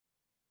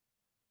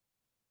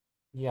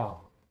Yeah,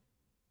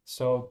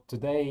 so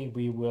today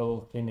we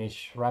will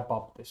wrap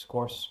up this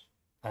course,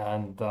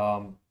 and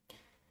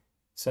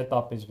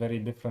setup is very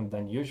different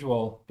than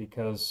usual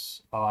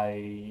because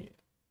I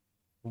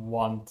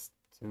want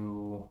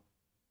to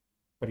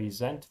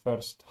present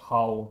first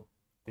how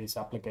this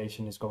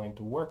application is going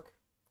to work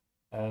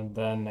and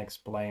then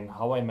explain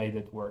how I made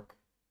it work.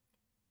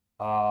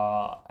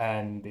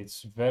 And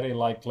it's very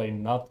likely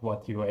not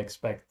what you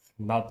expect,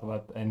 not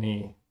what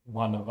any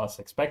one of us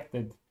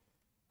expected,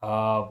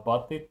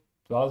 but it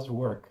does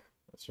work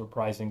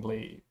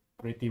surprisingly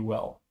pretty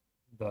well,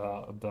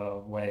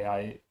 the way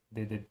I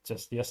did it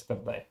just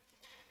yesterday.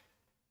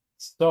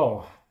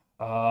 So,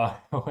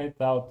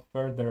 without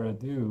further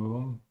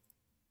ado,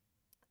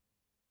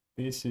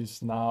 this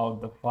is now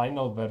the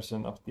final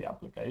version of the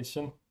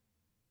application.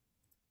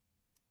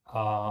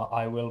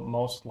 I will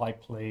most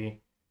likely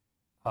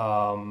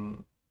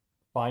um,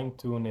 fine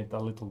tune it a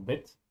little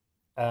bit,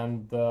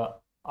 and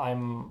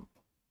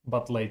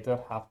but later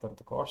after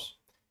the course.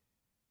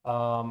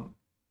 Um,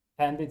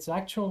 and it's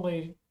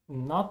actually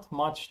not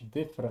much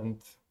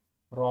different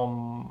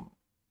from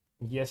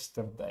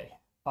yesterday.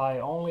 I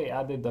only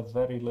added a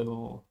very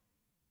little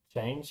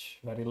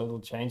change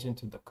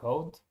into the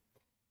code,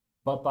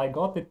 but I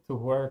got it to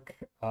work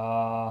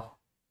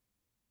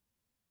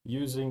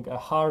using a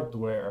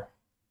hardware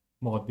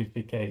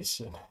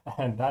modification,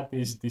 and that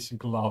is this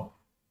glove.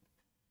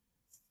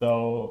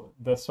 So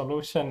the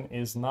solution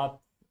is not,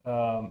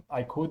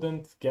 I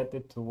couldn't get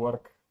it to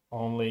work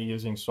only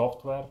using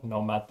software,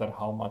 no matter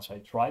how much I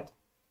tried.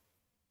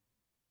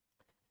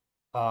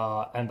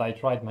 And I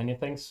tried many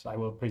things. I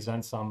will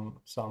present some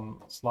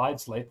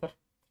slides later,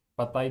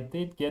 but I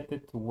did get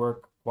it to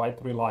work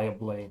quite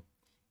reliably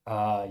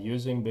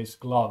using this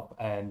glove.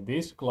 And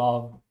this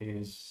glove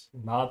is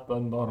not a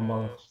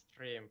normal.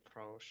 Stream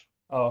froze.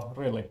 Oh,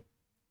 really?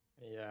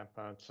 Yeah,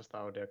 but just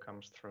audio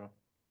comes through.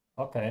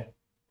 Okay.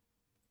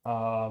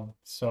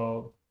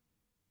 So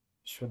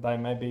should I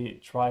maybe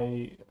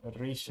try Now it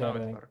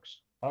resharing? works.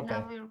 Okay.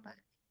 Now we're back.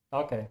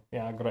 Okay.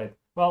 Yeah, great.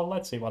 Well,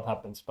 let's see what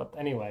happens. But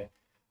anyway,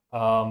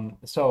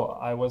 so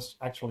I was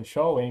actually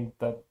showing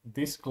that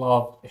this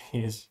glove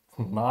is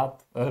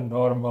not a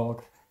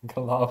normal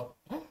glove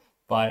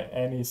by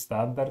any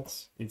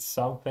standards. It's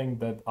something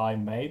that I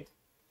made.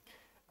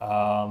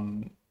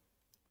 Um,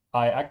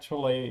 I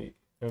actually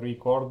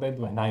recorded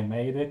when I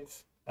made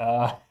it.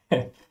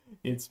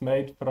 It's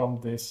made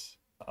from this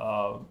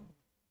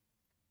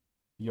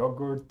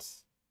yogurt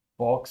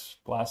box,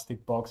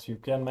 plastic box. You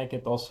can make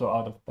it also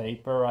out of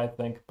paper, I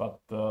think, but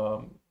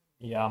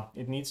yeah,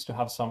 it needs to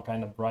have some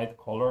kind of bright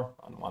color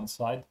on one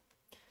side.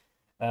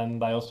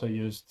 And I also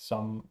used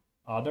some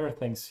other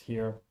things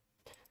here.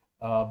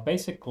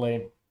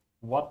 Basically,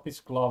 what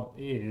this glove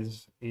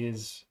is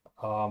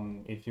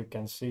if you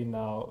can see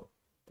now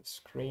the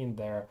screen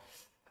there,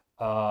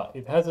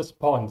 it has a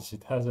sponge.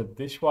 It has a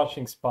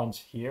dishwashing sponge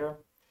here,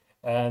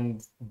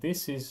 and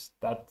this is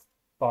that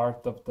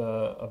part of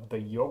the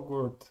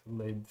yogurt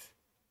lid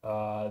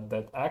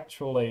that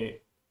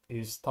actually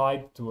is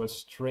tied to a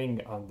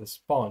string on the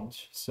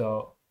sponge.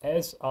 So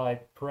as I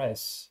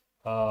press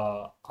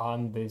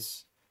on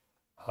this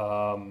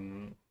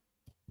um,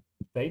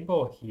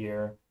 table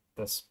here,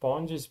 the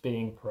sponge is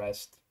being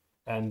pressed,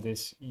 and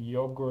this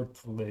yogurt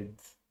lid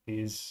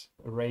is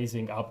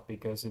raising up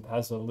because it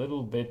has a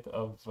little bit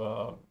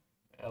of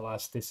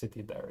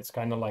elasticity there. It's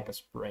kind of like a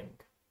spring.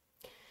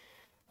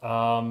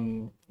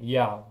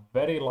 Yeah,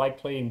 very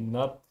likely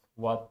not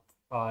what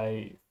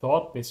I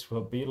thought this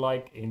will be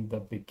like in the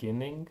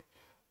beginning,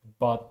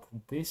 but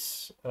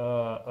this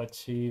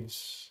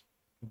achieves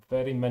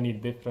very many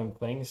different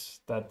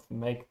things that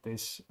make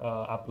this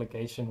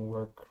application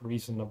work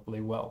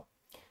reasonably well.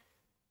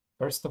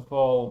 First of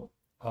all,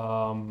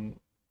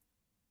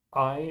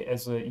 I,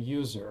 as a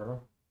user,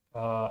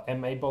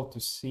 am able to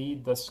see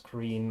the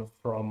screen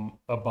from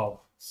above.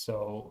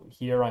 So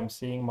here I'm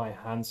seeing my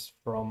hands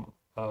from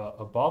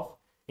above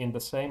in the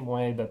same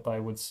way that I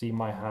would see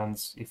my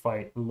hands if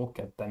I look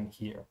at them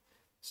here.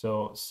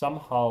 So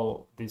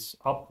somehow this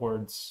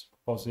upwards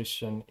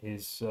position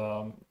is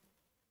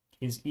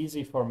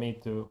easy for me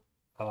to,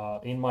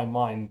 in my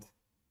mind,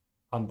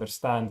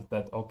 understand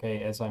that,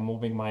 okay, as I'm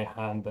moving my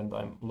hand and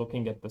I'm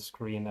looking at the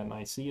screen and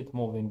I see it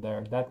moving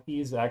there, that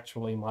is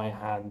actually my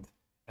hand,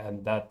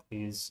 and that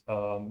is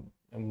a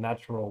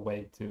natural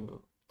way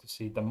to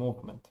see the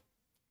movement.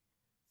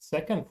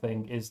 Second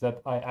thing is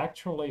that I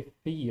actually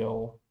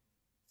feel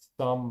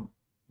some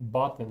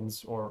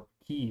buttons or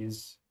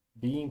keys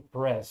being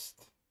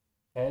pressed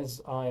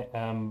as I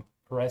am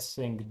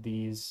pressing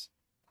these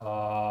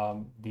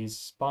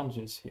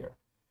sponges here.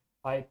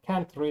 I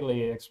can't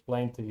really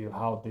explain to you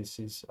how this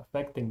is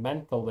affecting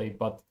mentally,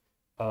 but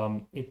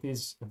it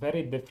is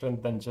very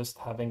different than just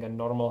having a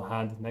normal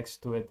hand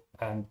next to it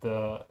and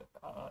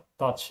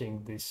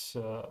touching this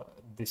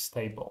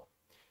table.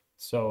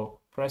 So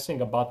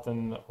pressing a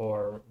button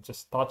or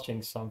just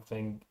touching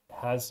something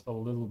has a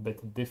little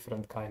bit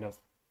different kind of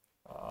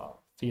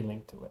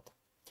feeling to it.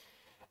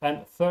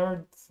 And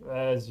third,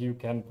 as you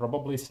can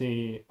probably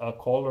see, a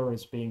color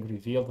is being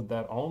revealed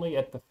there only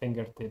at the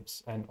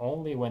fingertips and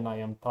only when I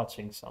am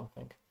touching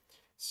something.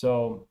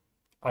 So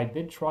I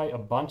did try a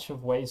bunch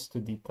of ways to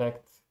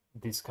detect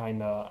this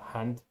kind of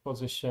hand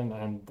position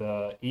and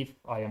if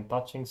I am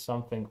touching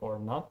something or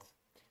not.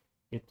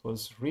 It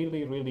was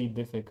really, really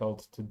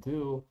difficult to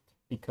do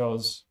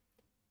because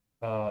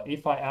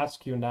if I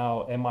ask you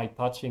now, am I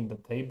touching the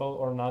table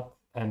or not,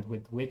 and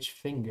with which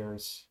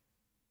fingers,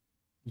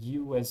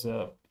 you as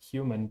a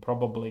human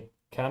probably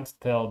can't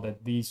tell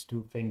that these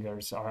two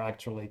fingers are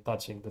actually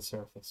touching the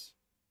surface.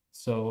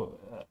 So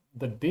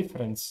the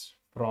difference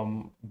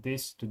from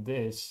this to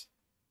this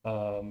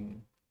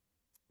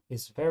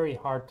is very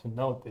hard to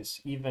notice,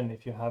 even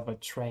if you have a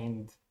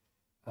trained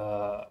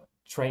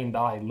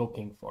eye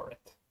looking for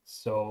it.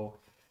 So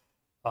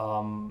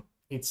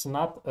it's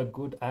not a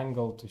good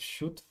angle to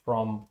shoot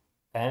from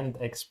and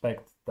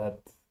expect that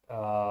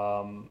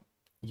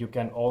you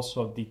can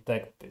also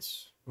detect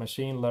this.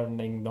 Machine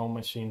learning, no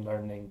machine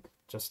learning,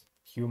 just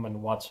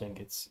human watching.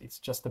 It's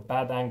just a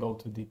bad angle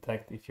to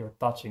detect if you're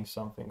touching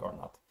something or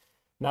not.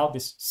 Now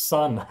this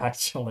sun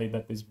actually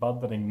that is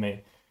bothering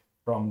me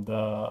from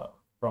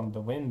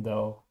the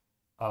window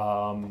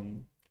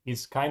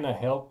is kind of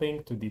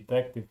helping to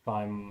detect if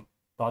I'm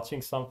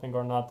touching something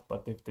or not.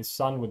 But if the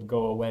sun would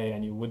go away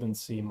and you wouldn't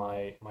see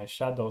my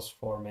shadows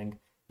forming,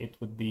 it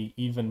would be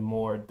even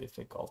more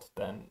difficult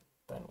than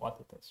what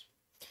it is.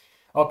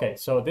 Okay,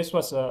 so this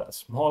was a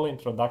small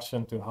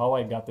introduction to how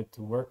I got it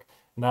to work.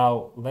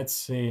 Now let's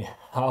see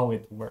how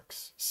it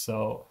works.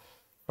 So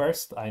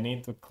first I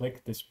need to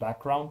click this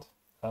background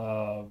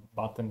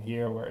button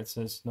here where it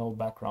says no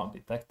background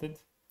detected.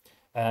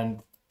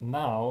 And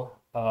now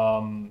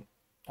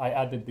I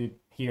added it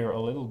here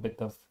a little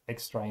bit of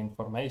extra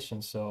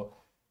information. So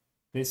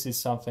this is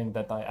something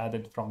that I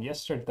added from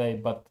yesterday,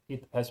 but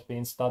it has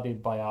been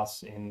studied by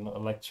us in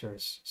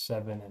lectures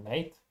 7 and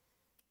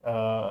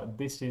 8.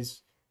 This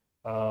is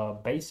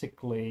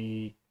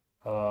basically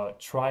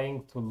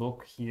trying to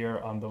look here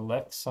on the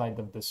left side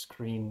of the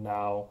screen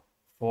now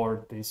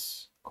for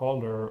this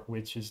color,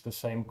 which is the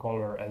same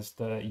color as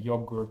the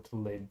yogurt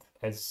lid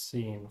as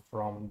seen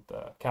from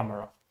the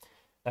camera.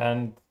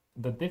 And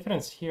the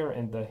difference here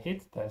in the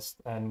hit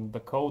test and the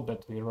code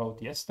that we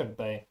wrote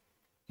yesterday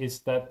is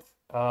that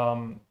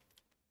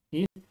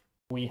if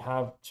we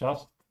have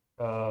just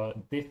a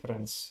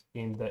difference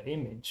in the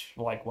image,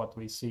 like what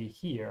we see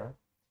here,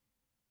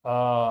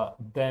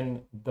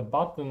 then the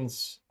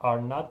buttons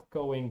are not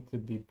going to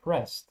be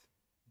pressed,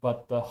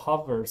 but the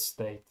hover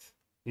state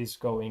is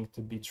going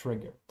to be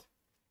triggered.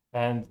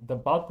 And the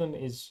button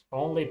is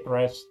only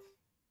pressed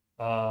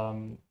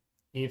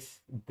if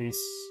this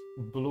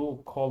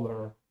blue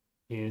color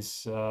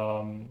is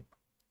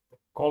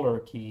color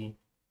key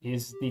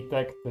is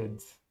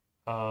detected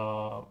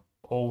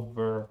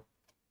over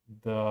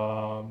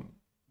the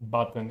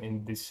button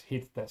in this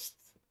hit test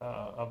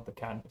of the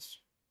canvas.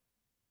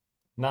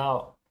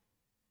 Now,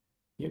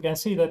 you can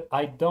see that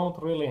I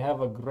don't really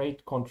have a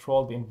great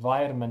controlled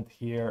environment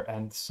here,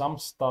 and some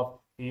stuff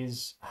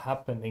is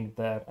happening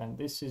there. And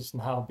this is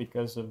now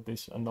because of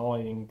this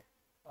annoying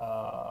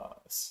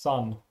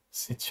sun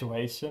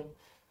situation.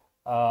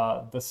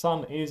 The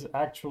sun is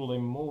actually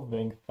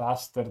moving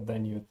faster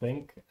than you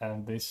think,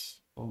 and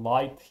this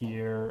light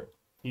here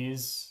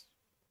is,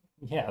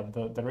 yeah,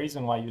 the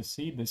reason why you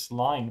see this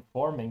line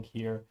forming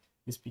here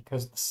is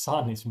because the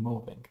sun is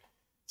moving.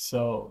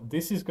 So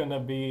this is going to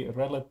be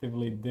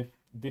relatively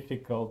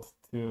difficult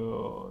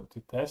to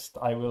test.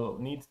 I will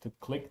need to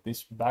click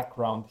this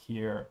background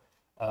here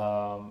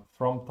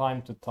from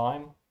time to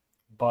time,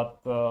 but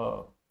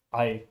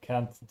I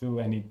can't do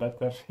any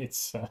better.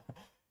 It's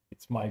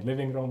my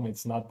living room.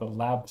 It's not the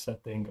lab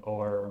setting,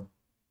 or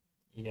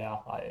yeah,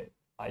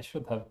 I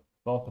should have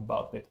thought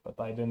about it, but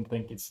I didn't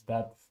think it's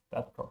that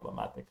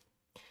problematic.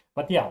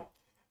 But yeah,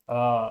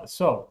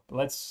 so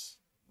let's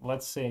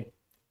see.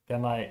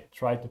 Can I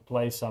try to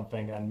play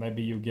something and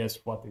maybe you guess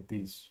what it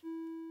is?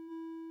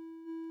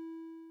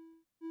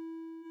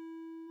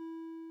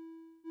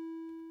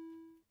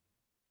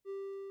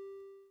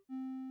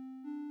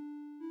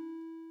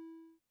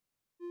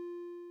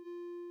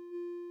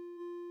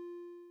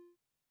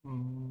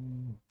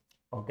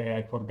 Okay,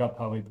 I forgot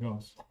how it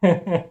goes.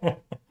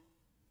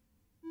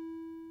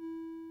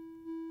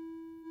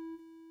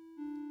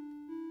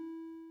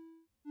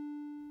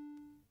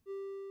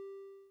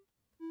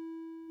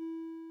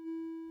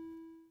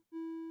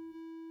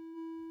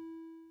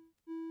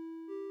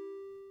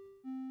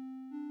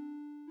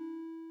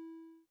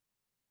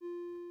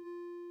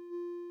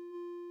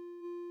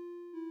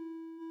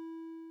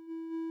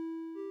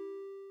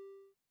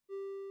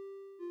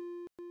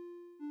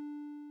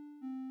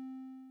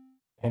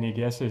 Any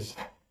guesses?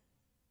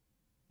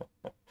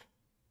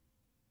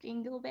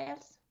 Jingle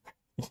bells.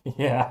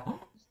 Yeah.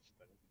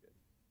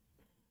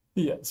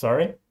 Yeah,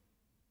 sorry?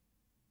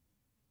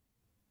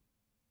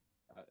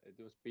 It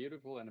was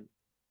beautiful and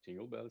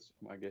jingle bells,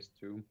 I guess,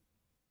 too.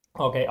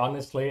 Okay,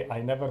 honestly,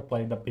 I never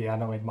played the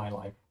piano in my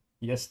life.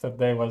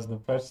 yesterday was the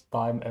first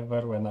time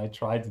ever when I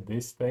tried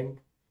this thing.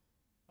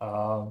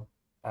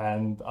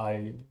 And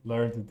I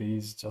learned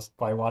these just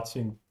by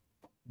watching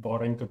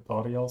boring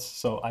tutorials.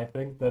 So I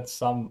think that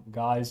some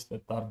guys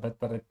that are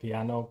better at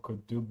piano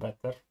could do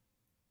better,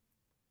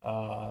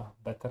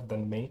 better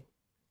than me.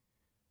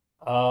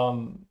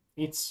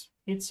 It's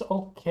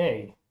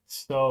okay.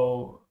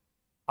 So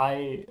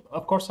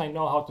of course, I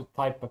know how to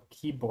type a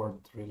keyboard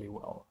really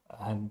well,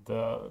 and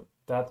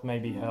that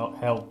maybe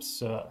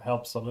helps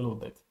a little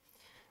bit.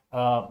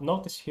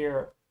 Notice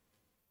here,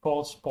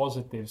 false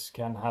positives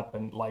can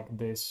happen like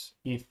this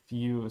if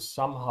you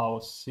somehow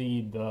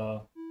see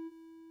the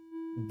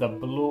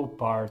blue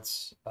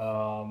parts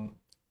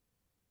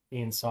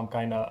in some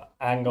kind of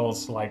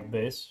angles like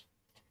this.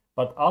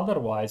 But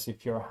otherwise,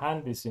 if your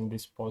hand is in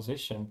this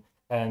position,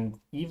 and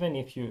even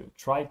if you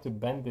try to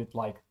bend it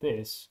like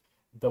this,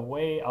 the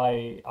way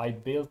I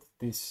built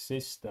this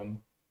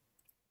system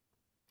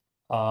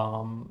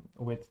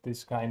with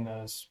this kind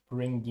of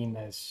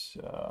springiness,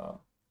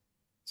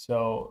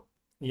 so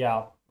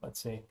yeah,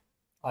 let's see.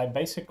 I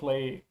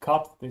basically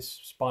cut this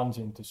sponge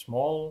into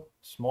small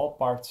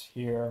parts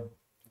here.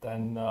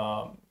 Then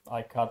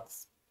I cut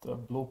the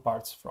blue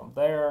parts from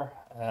there,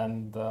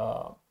 and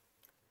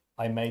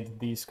I made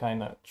these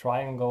kind of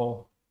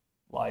triangle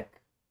like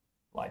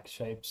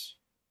shapes.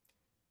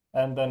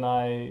 And then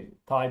I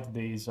tied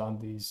these on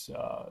these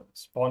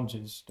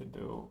sponges to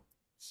do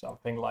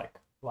something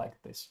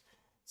like this.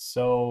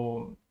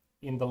 So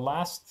in the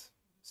last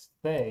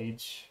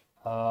stage,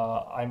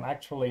 I'm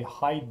actually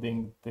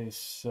hiding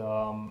this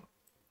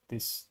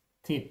this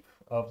tip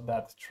of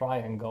that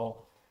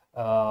triangle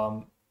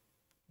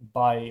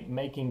by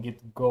making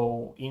it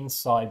go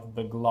inside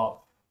the glove.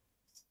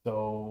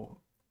 So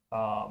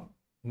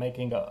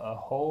making a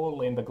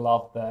hole in the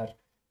glove there,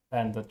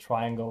 and the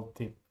triangle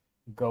tip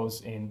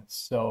goes in.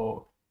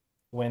 So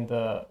when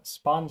the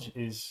sponge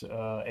is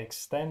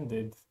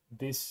extended,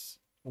 this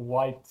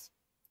white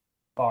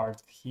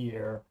part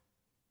here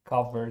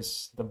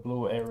covers the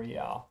blue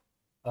area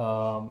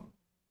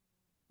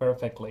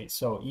perfectly.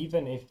 So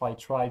even if I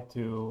try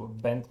to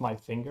bend my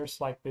fingers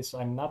like this,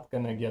 I'm not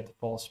gonna get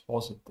false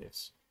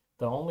positives.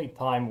 The only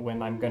time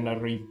when I'm gonna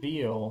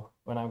reveal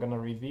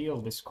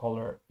this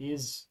color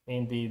is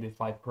indeed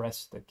if I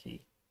press the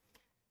key.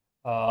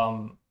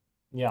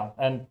 Yeah,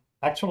 and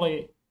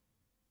actually,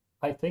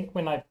 I think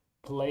when I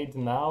played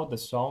now the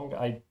song,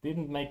 I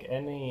didn't make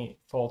any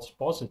false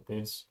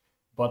positives,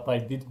 but I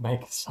did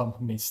make some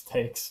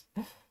mistakes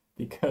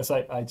because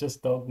I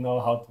just don't know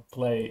how to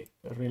play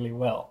really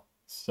well.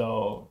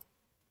 So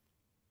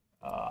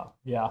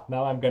yeah,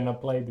 now I'm gonna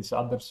play this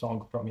other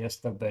song from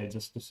yesterday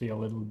just to see a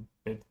little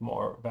bit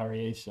more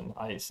variation.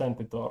 I sent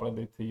it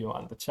already to you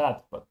on the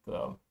chat, but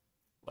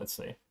let's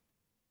see.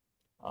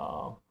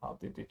 How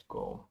did it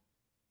go?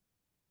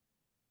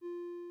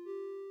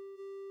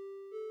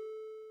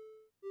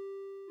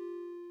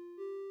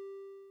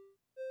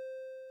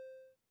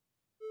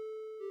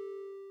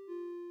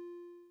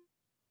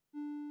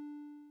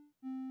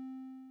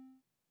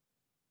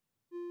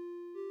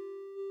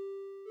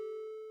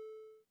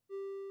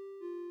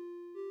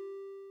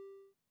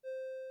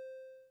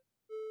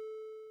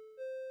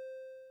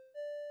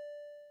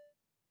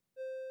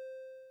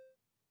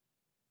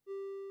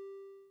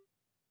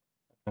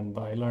 And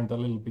I learned a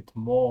little bit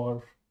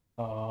more.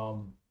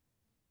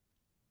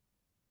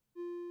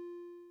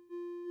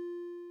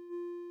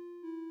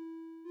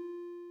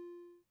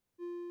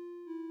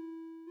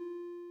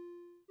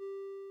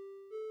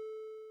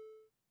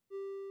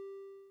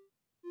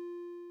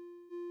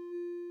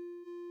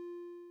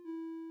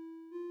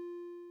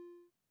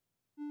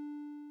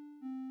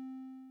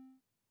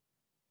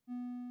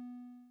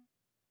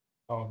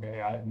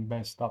 Okay, I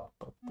messed up,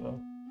 but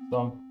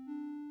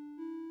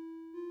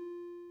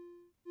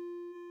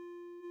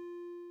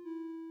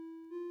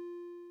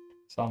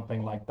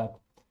something like that.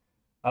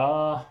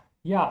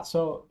 Yeah,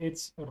 so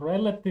it's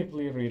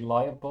relatively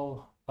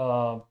reliable.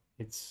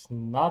 It's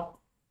not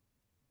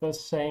the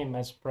same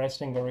as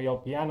pressing a real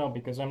piano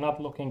because I'm not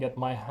looking at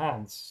my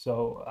hands.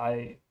 So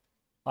I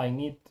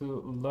need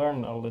to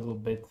learn a little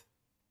bit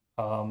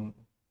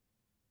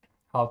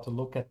how to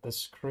look at the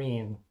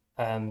screen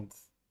and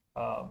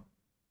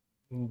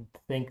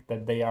think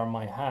that they are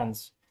my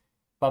hands.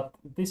 But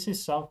this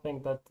is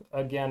something that,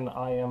 again,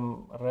 I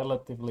am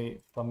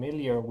relatively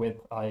familiar with.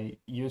 I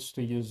used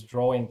to use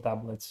drawing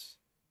tablets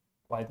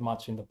quite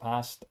much in the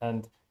past,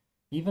 and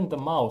even the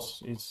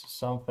mouse is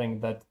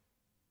something that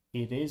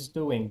it is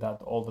doing that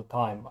all the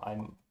time.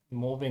 I'm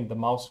moving the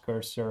mouse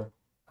cursor.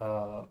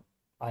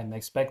 I'm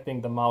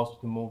expecting the mouse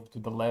to move to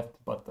the left,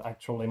 but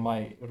actually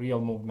my real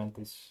movement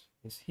is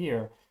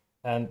here.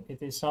 And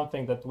it is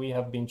something that we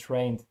have been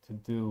trained to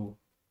do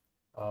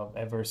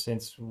ever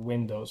since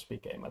Windows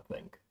became a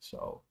thing.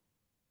 So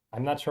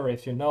I'm not sure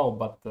if you know,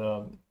 but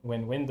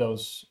when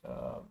Windows,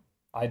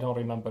 I don't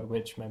remember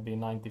which, maybe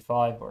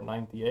 95 or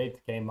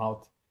 98 came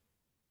out,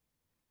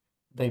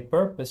 they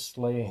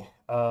purposely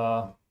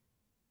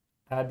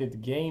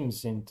added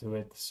games into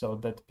it so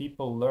that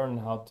people learn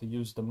how to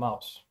use the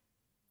mouse.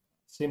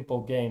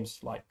 simple games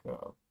like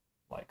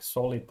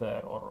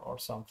solitaire or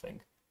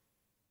something.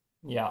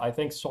 Yeah, I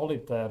think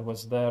solitaire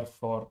was there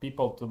for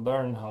people to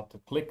learn how to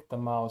click the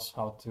mouse,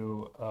 how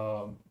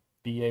to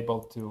be able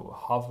to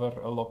hover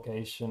a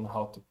location,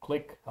 how to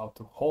click, how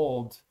to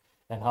hold,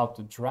 and how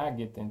to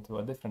drag it into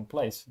a different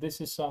place.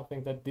 This is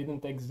something that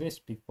didn't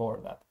exist before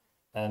that.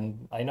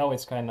 And I know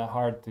it's kind of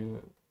hard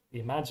to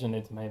imagine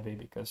it maybe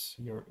because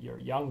you're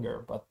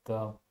younger, but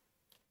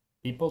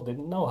people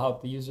didn't know how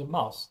to use a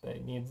mouse. They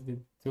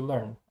needed to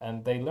learn,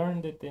 and they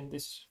learned it in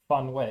this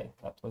fun way.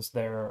 That was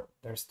their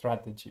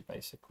strategy,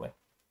 basically.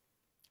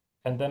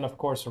 And then, of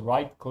course,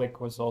 right click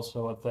was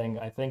also a thing.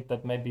 I think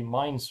that maybe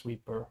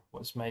Minesweeper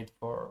was made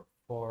for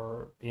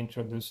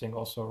introducing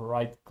also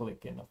right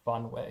click in a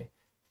fun way.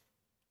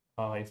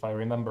 If I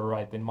remember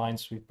right, in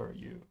Minesweeper,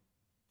 you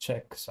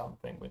check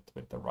something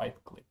with the right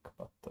click.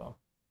 But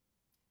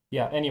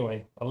yeah,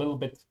 anyway, a little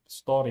bit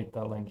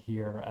storytelling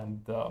here.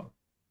 And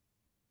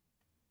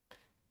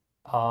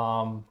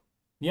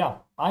yeah,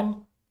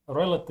 I'm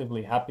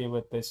relatively happy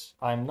with this.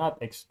 I'm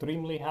not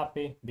extremely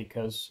happy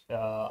because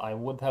I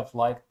would have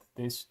liked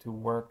this to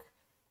work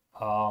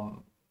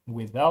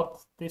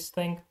without this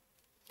thing.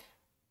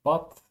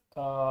 But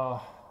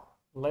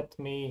let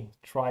me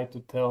try to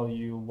tell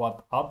you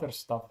what other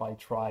stuff I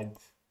tried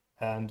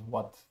and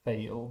what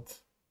failed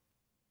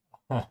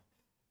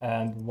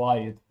and why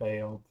it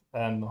failed.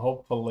 And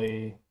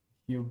hopefully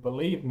you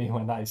believe me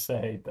when I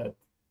say that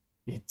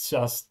it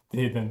just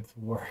didn't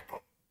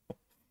work.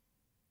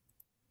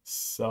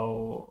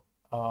 So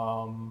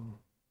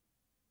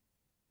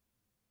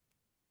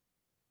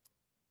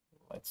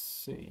let's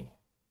see.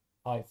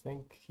 I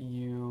think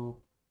you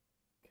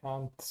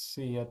can't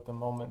see at the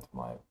moment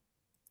my...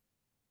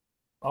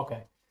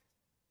 Okay.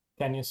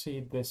 Can you see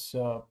this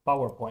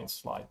PowerPoint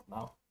slide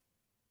now?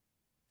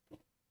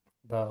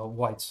 The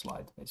white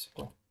slide,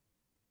 basically.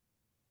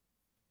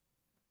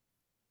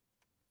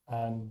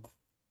 And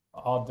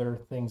other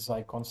things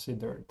I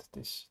considered,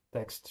 this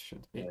text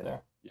should be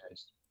there.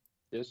 Yes,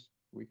 yes,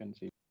 we can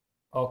see.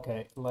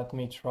 Okay, let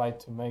me try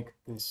to make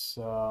this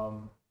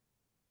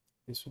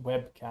this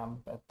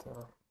webcam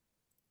better.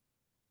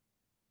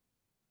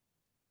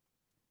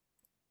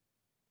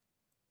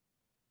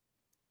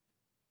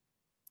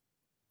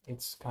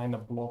 It's kind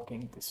of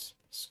blocking this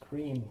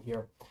screen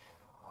here.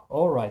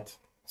 All right,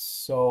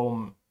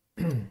 so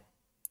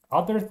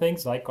other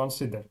things I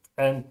considered,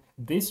 and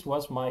this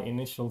was my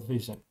initial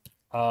vision,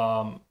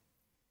 to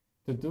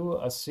do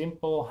a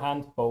simple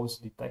hand pose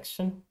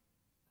detection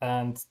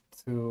and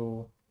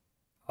to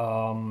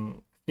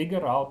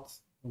figure out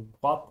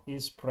what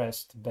is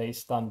pressed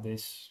based on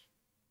this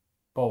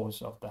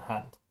pose of the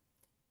hand.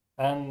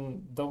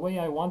 And the way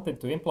I wanted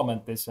to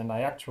implement this, and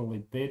I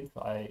actually did,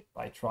 I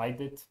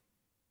tried it,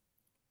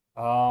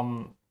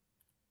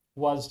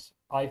 was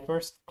I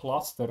first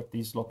clustered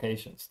these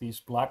locations, these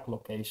black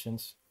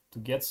locations, to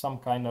get some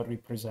kind of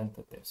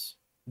representatives,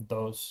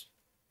 those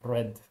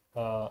red,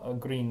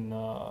 green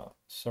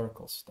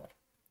circles there.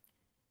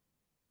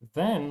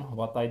 Then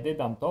what I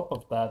did on top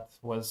of that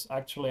was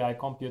actually I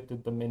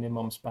computed the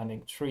minimum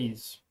spanning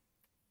trees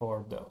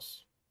for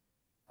those.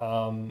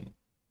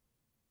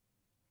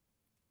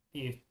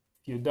 If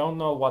you don't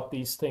know what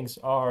these things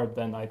are,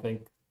 then I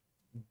think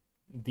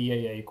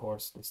DAA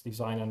course, this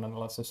design and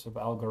analysis of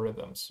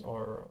algorithms,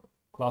 or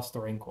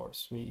clustering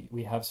course,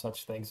 we have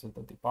such things at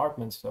the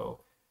department, so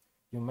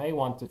you may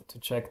want to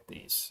check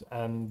these.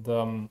 And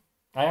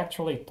I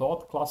actually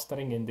taught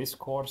clustering in this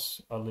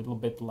course a little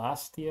bit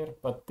last year,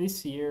 but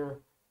this year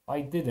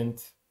I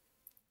didn't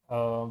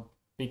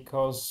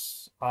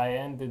because I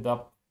ended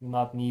up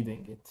not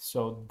needing it.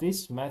 So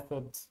this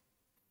method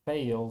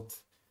failed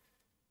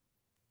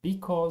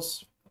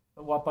because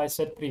what I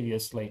said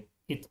previously,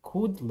 it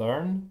could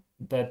learn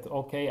that,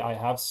 okay, I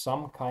have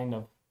some kind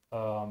of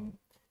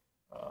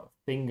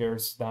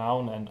fingers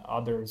down and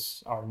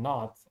others are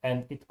not,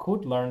 and it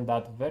could learn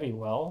that very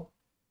well,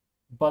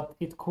 but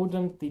it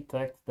couldn't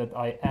detect that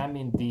I am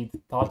indeed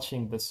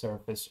touching the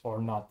surface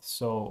or not.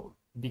 So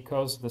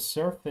because the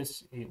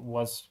surface, it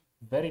was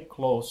very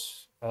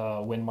close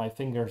when my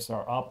fingers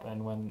are up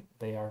and when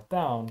they are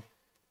down,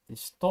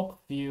 this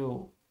top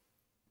view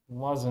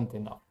wasn't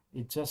enough.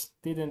 It just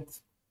didn't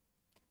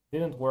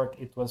work.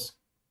 It was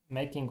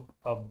making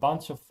a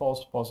bunch of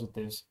false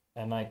positives,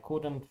 and I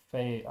couldn't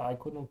play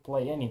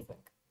anything.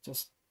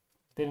 Just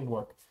didn't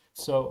work.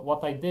 So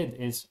what I did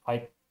is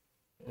I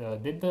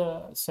did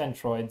the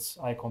centroids,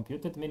 I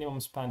computed minimum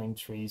spanning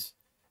trees,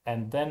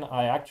 and then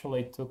I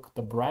actually took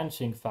the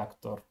branching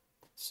factor.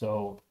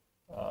 So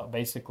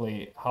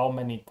basically how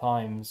many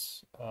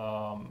times,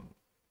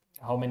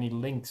 how many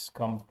links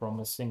come from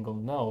a single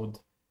node,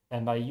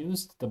 and I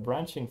used the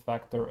branching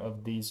factor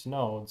of these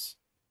nodes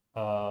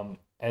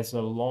as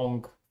a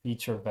long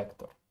feature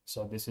vector.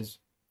 So this is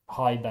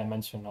high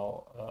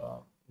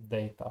dimensional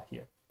data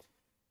here.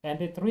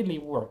 And it really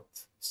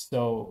worked.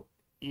 So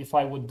if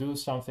I would do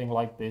something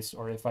like this,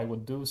 or if I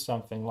would do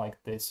something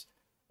like this,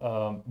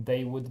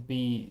 they would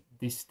be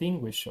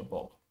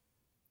distinguishable.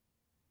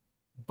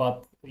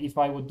 But if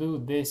I would do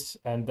this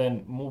and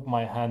then move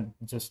my hand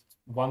just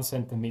 1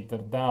 centimeter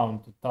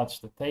down to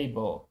touch the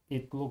table,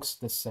 it looks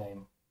the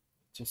same.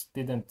 It just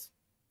didn't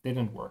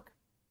work.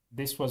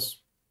 This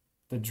was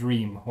the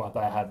dream what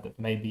I had, that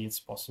maybe it's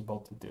possible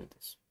to do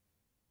this.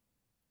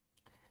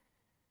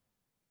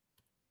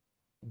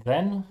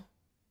 Then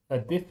a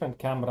different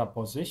camera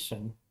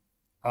position,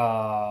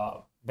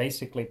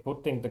 basically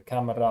putting the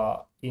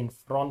camera in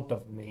front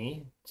of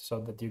me so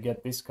that you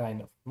get this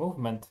kind of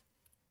movement.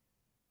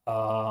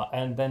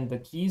 And then the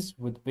keys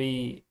would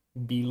be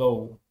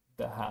below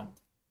the hand.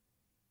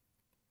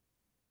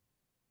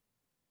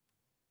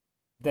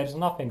 There's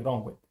nothing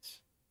wrong with this.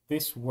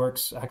 This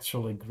works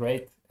actually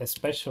great,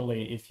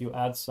 especially if you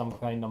add some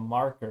kind of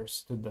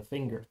markers to the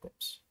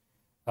fingertips.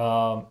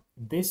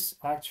 This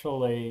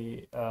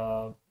actually,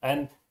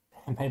 and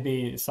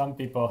maybe some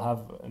people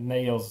have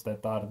nails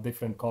that are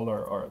different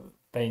color or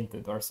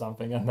painted or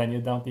something, and then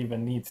you don't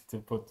even need to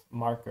put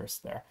markers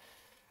there.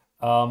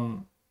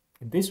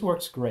 This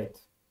works great.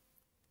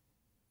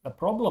 The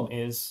problem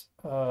is,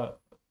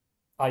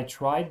 I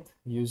tried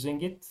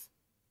using it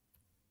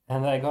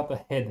and I got a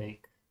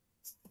headache.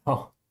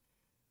 So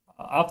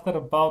after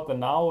about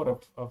an hour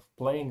of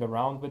playing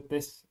around with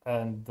this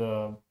and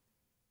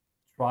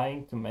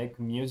trying to make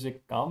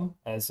music come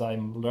as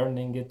I'm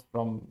learning it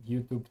from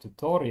YouTube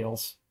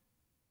tutorials,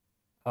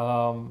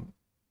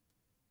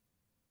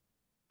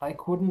 I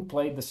couldn't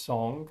play the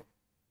song.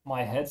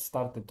 My head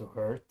started to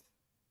hurt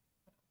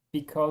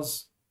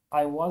because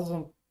I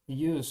wasn't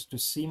used to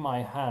see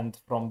my hand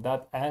from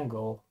that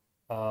angle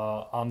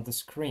on the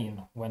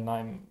screen when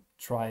I'm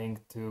trying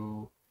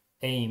to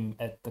aim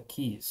at the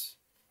keys.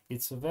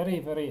 It's a very,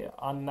 very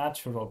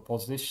unnatural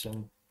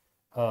position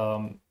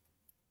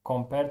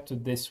compared to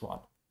this one.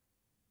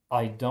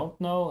 I don't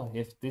know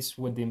if this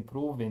would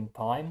improve in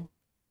time,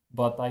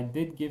 but I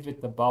did give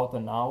it about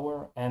an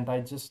hour and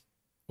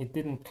it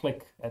didn't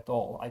click at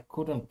all. I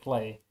couldn't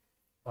play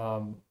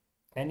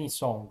any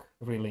song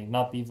really,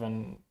 not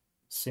even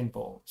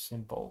simpler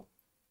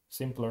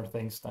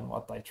things than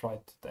what I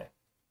tried today.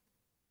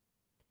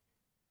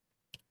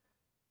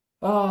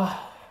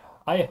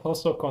 I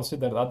also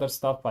considered other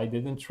stuff. I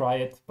didn't try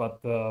it,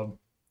 but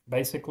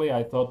basically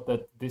I thought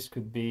that this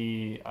could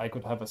be, I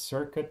could have a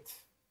circuit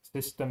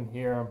system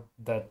here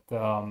that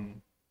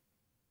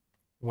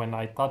when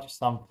I touch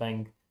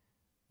something,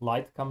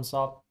 light comes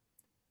up.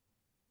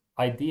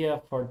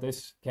 Idea for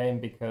this came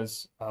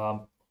because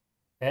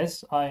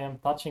as I am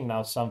touching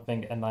now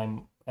something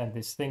and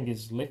this thing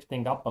is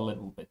lifting up a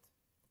little bit,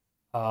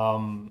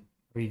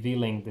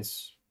 revealing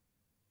this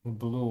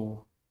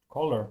blue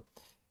color.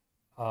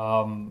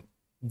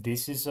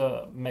 This is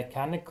a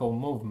mechanical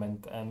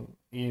movement and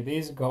it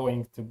is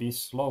going to be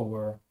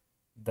slower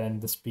than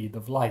the speed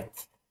of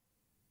light.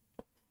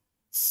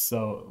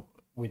 So,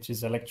 which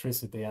is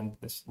electricity and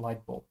this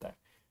light bulb there.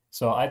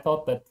 So I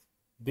thought that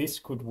this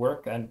could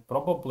work, and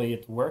probably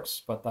it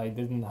works, but I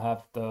didn't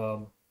have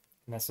the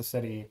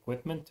necessary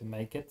equipment to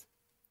make it.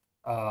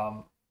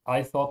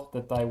 I thought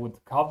that I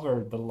would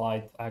cover the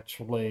light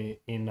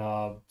actually in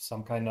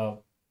some kind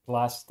of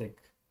plastic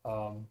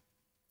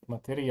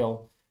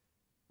material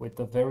with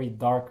a very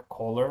dark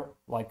color,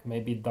 like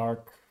maybe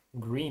dark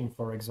green,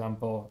 for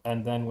example.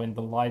 And then when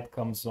the light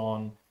comes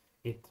on,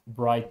 it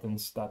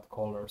brightens that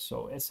color.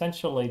 So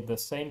essentially the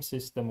same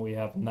system we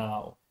have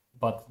now,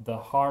 but the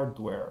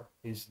hardware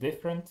is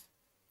different.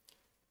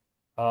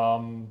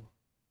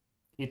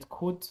 It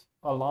could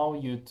allow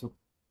you to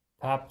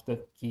tap the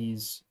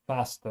keys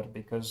faster,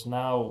 because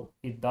now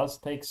it does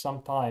take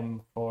some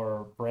time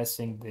for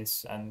pressing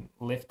this and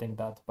lifting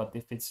that. But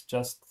if it's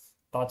just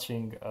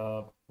touching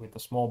with a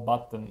small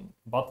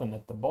button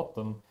at the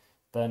bottom,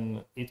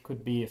 then it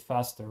could be a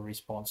faster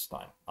response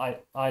time.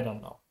 I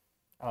don't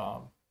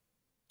know.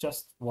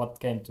 Just what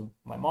came to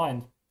my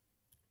mind.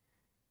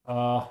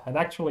 And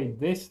actually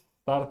this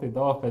started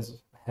off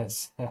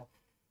as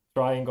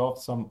trying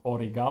off some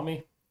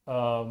origami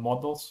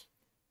models.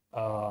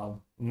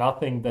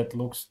 Nothing that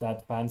looks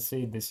that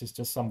fancy. This is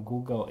just some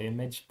Google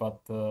image, but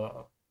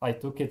I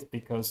took it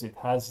because it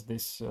has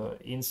this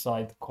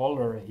inside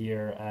collar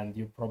here and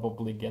you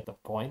probably get a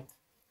point.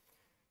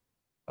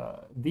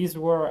 These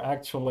were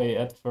actually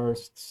at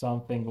first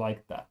something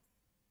like that.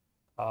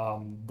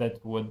 That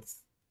would,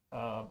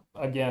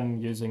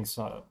 again, using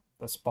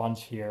the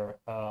sponge here,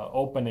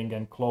 opening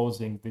and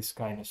closing this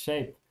kind of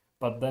shape.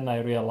 But then I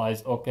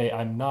realized, okay,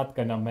 I'm not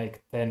gonna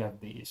make 10 of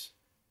these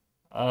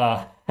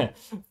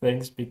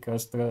things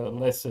because the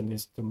lesson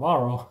is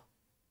tomorrow.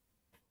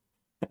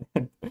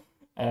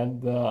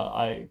 And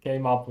I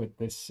came up with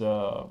this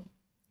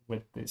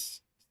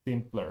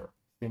simpler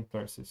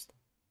system.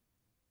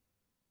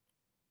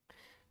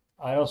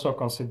 I also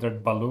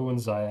considered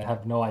balloons. I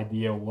have no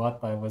idea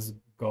what I was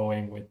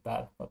going with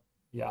that, but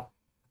yeah.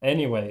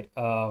 Anyway,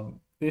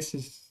 this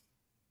is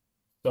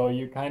so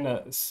you kind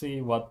of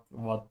see what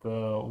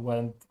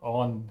went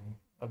on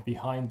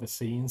behind the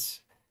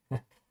scenes.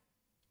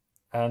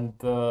 And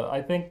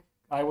I think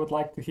I would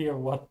like to hear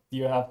what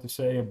you have to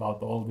say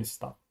about all this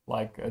stuff.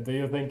 Like, do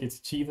you think it's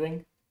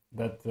cheating?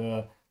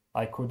 that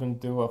I couldn't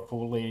do a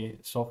fully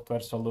software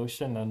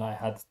solution, and I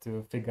had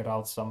to figure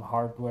out some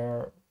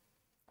hardware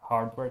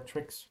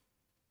tricks.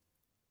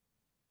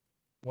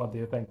 What do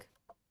you think?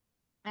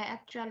 I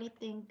actually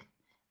think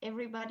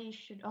everybody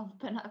should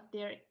open up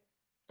their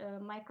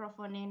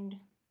microphone and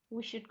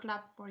we should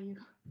clap for you.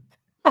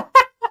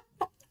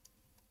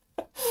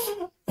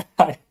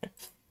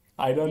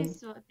 I don't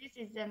This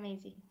is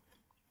amazing.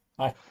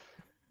 I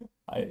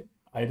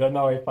I don't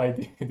know if I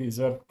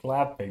deserve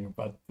clapping,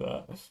 but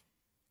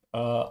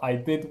I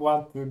did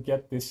want to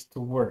get this to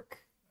work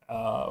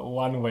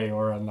one way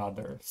or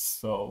another.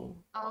 So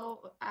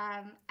Oh,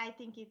 I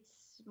think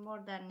it's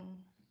more than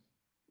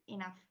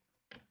enough.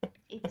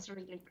 It's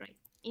really great,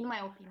 in my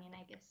opinion,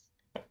 I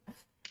guess.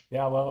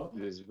 yeah, well,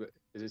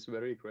 This is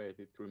very great.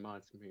 It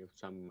reminds me of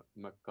some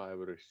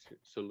MacGyverish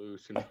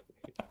solution.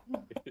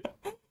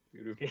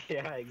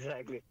 Yeah,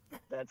 exactly.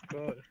 That's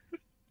cool.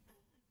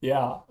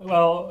 yeah,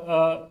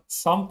 well,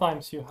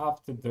 sometimes you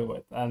have to do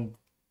it, and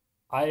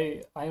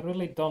I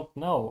really don't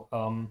know.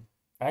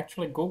 I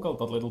actually Googled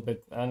a little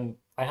bit, and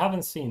I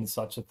haven't seen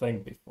such a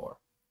thing before.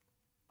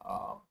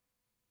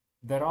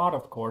 There are,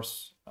 of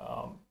course,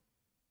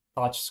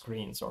 touch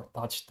screens or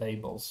touch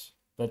tables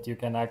that you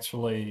can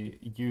actually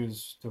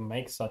use to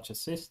make such a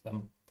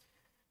system.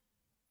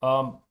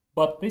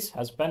 But this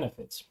has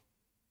benefits.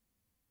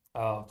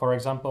 For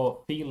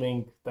example,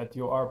 feeling that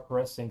you are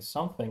pressing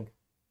something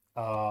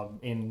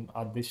in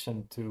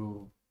addition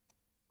to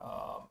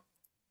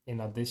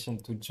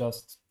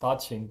just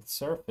touching the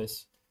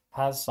surface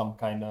has some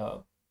kind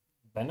of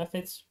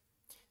benefits.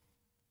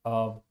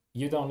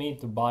 You don't need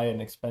to buy an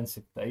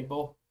expensive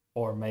table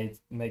or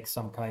make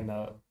some kind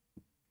of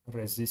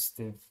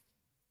resistive,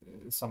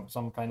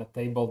 some kind of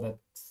table that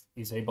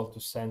is able to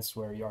sense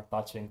where you are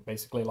touching,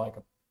 basically like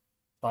a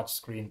touch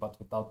screen but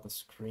without the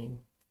screen.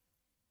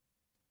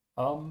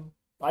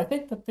 I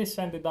think that this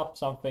ended up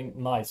something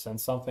nice and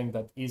something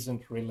that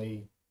isn't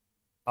really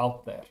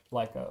out there,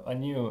 like a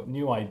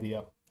new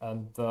idea,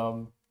 and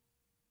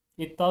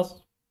it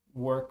does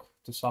work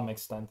to some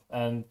extent,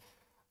 and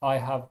I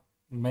have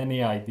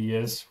many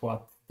ideas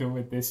what to do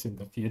with this in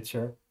the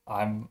future.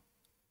 I'm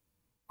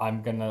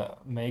gonna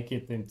make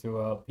it into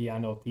a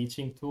piano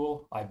teaching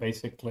tool.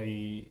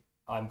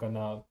 I'm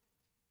gonna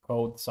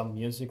code some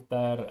music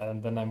there,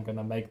 and then I'm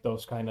gonna make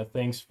those kind of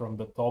things from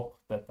the top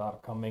that are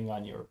coming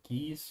on your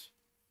keys,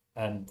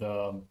 and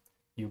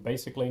you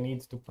basically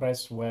need to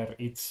press where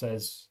it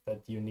says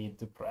that you need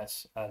to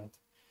press, and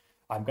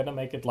I'm gonna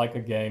make it like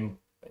a game,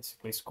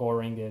 basically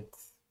scoring it,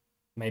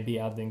 maybe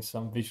adding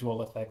some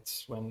visual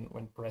effects when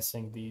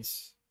pressing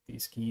these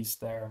keys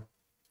there.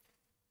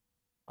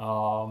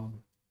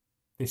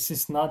 This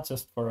is not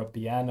just for a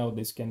piano,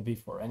 this can be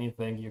for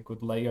anything. You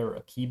could layer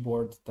a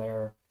keyboard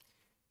there,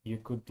 you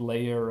could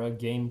layer a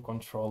game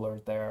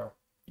controller there,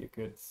 you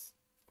could,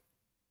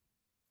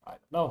 I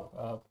don't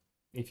know,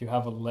 if you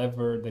have a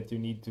lever that you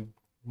need to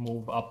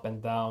move up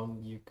and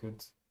down, you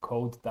could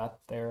code that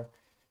there.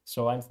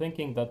 So I'm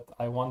thinking that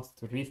I want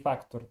to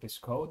refactor this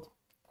code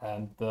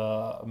and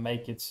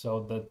make it so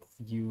that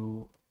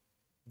you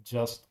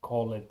just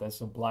call it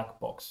as a black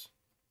box,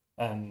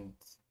 and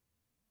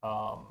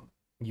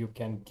you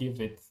can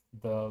give it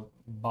the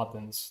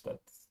buttons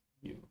that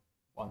you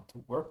want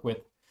to work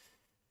with,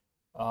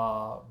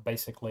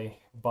 basically,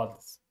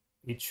 but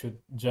it should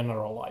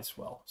generalize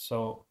well.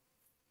 So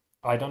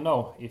I don't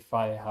know if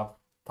I have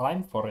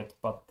time for it,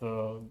 but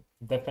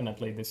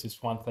definitely this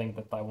is one thing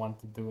that I want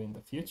to do in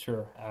the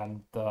future.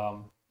 And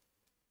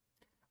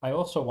I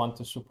also want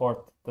to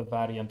support the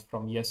variant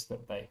from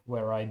yesterday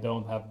where I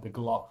don't have the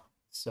glove,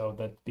 so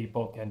that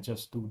people can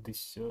just do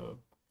this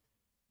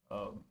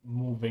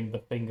moving the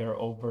finger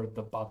over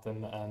the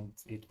button and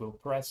it will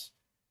press,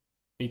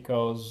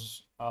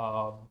 because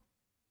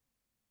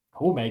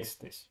who makes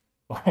this?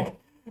 Like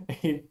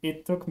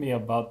it took me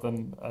about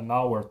an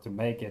hour to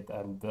make it,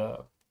 and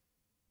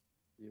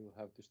You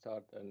have to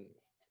start a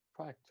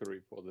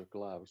factory for the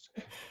gloves.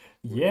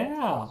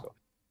 yeah,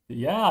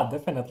 yeah,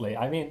 definitely.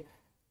 I mean,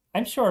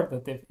 I'm sure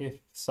that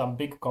if some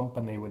big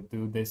company would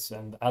do this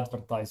and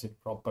advertise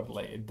it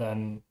properly,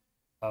 then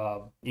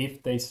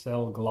if they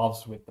sell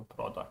gloves with the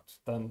product,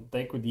 then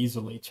they could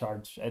easily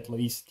charge at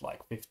least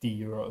like 50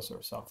 euros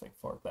or something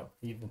for them,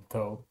 even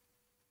though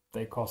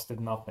they costed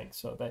nothing.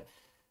 So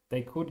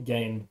they could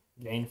gain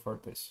for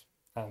this.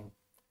 And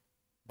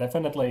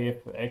definitely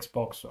if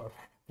Xbox or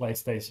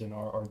PlayStation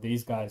or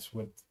these guys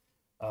would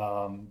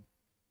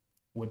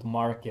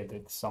market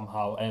it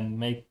somehow and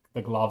make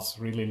the gloves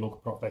really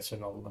look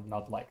professional and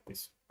not like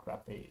this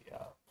crappy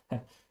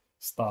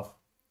stuff.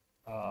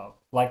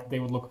 Like they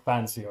would look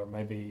fancy, or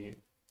maybe,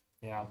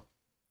 yeah.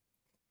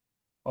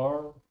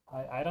 Or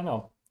I don't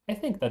know. I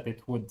think that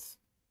it would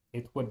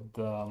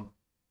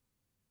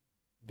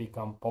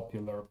become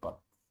popular, but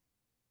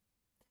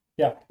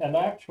yeah. And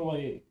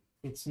actually,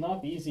 it's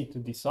not easy to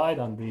decide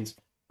on these.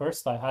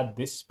 First, I had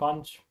this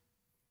sponge,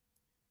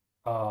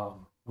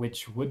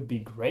 which would be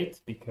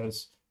great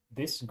because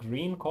this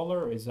green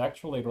color is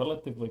actually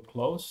relatively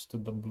close to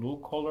the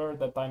blue color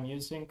that I'm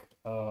using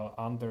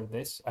under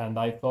this. And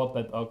I thought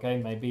that, okay,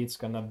 maybe it's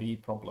gonna be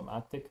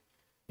problematic.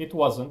 It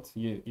wasn't.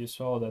 You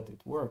saw that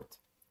it worked.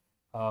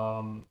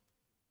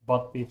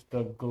 But if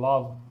the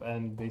glove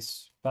and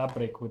this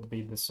fabric would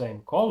be the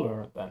same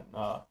color, then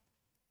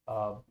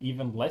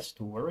even less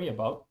to worry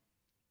about.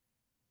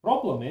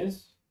 Problem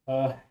is,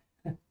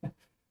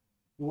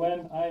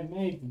 when I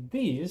made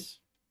these,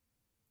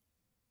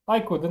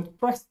 I couldn't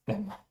press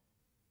them.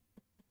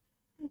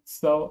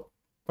 So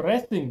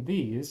pressing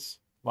these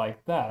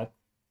like that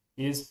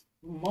is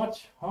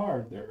much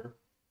harder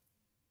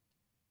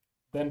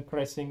than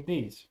pressing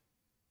these.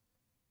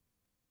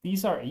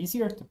 These are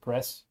easier to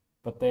press,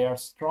 but they are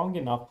strong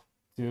enough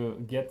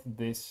to get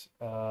this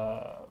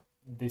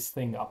this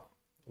thing up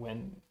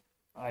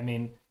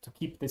to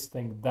keep this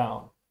thing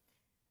down.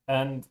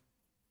 And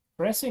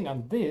pressing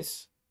on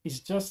this is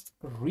just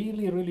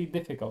really, really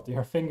difficult.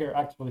 Your finger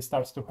actually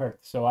starts to hurt.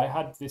 So I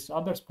had this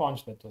other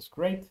sponge that was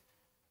great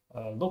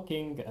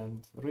looking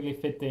and really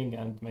fitting,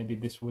 and maybe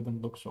this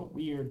wouldn't look so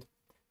weird.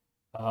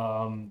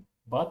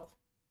 But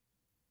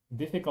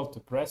difficult to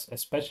press,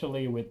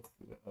 especially with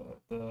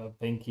the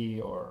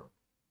pinky or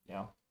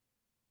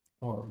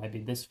maybe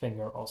this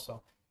finger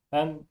also.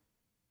 And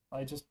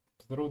I just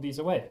threw these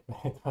away.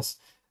 It was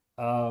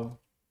a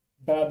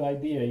bad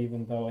idea,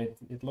 even though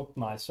it looked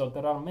nice. So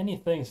there are many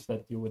things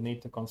that you would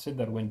need to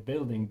consider when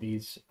building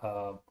these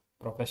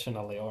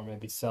professionally, or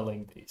maybe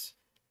selling these.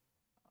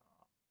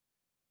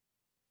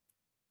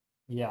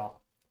 Yeah.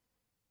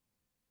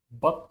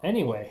 But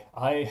anyway,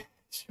 I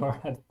sure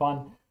had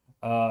fun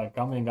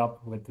coming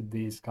up with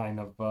these kind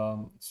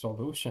of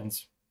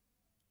solutions.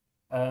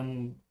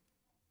 And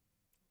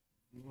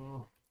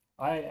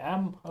I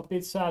am a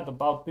bit sad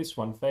about this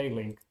one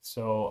failing.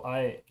 So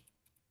I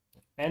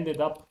ended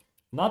up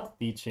not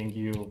teaching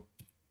you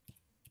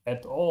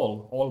at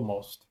all,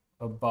 almost,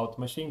 about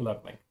machine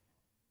learning.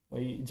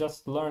 We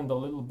just learned a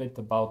little bit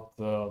about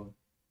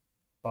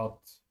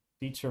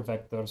feature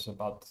vectors,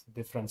 about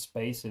different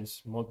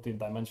spaces,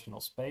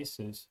 multi-dimensional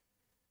spaces.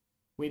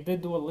 We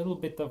did do a little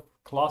bit of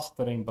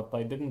clustering, but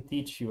I didn't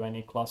teach you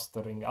any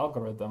clustering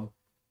algorithm.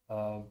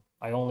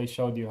 I only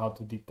showed you how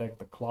to detect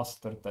the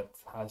cluster that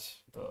has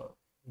the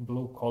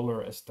blue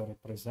color as the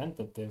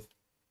representative.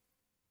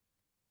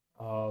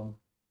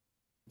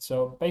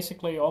 So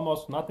basically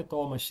almost not at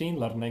all machine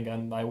learning,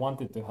 and I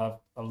wanted to have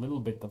a little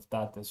bit of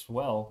that as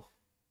well.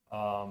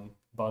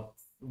 But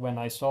when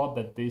I saw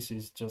that this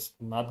is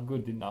just not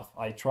good enough,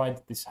 I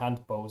tried this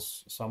hand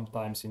pose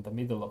sometimes in the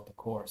middle of the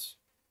course,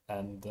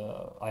 and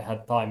I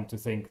had time to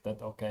think that,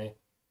 okay,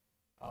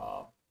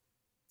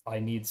 I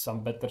need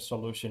some better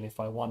solution if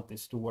I want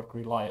this to work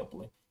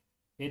reliably.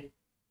 It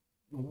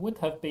would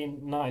have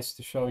been nice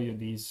to show you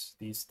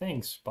these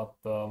things, but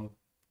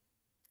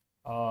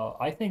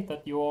I think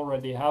that you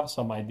already have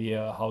some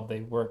idea how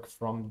they work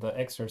from the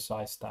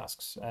exercise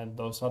tasks and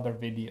those other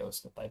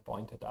videos that I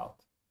pointed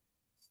out.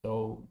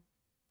 So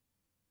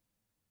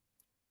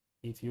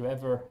if you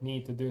ever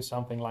need to do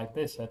something like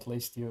this, at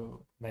least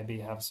you maybe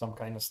have some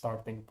kind of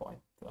starting point.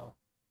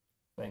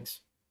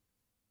 Thanks.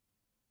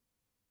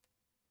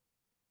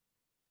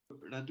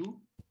 Radu?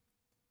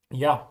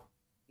 Yeah.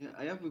 Yeah,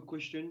 I have a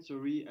question.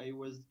 Sorry,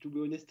 to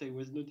be honest, I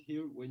was not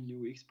here when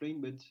you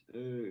explained, but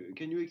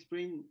can you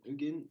explain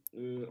again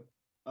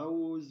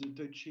how the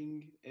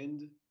touching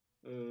end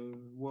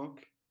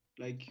work?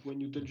 Like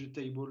when you touch the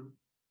table,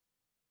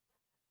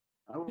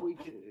 how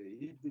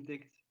it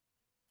detects?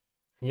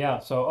 Yeah,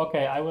 so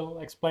okay, I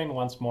will explain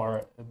once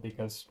more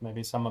because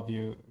maybe some of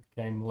you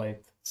came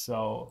late.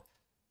 So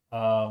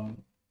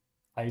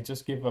I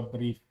just give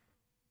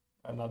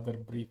another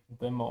brief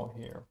demo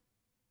here.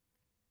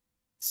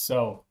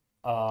 So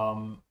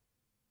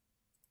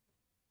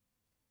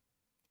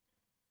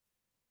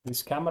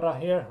this camera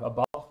here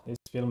above is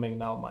filming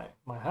now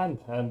my hand,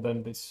 and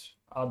then this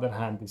other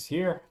hand is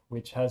here,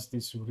 which has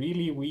this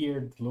really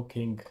weird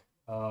looking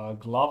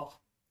glove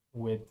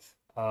with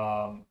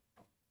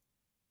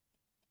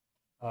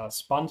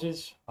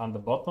sponges on the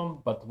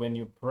bottom, but when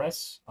you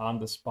press on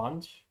the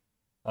sponge,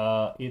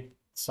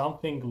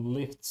 something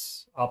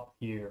lifts up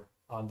here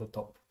on the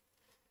top.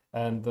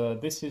 And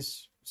this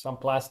is some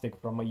plastic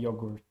from a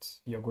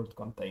yogurt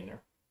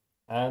container.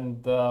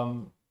 And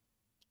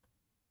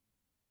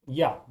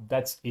yeah,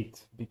 that's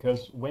it.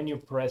 Because when you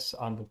press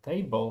on the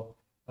table,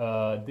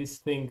 this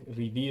thing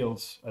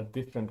reveals a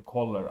different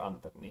color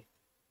underneath.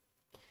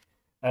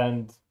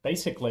 And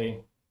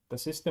basically, the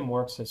system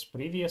works as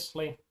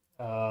previously,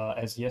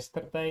 as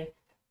yesterday,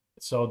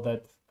 so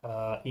that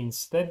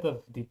instead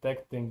of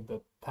detecting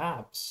the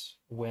taps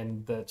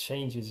when the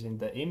changes in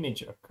the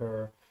image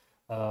occur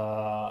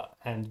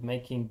and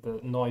making the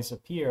noise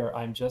appear,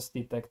 I'm just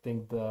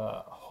detecting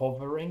the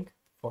hovering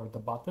for the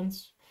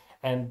buttons.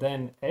 And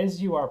then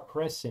as you are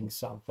pressing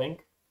something,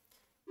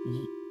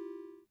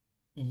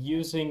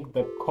 using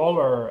the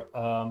color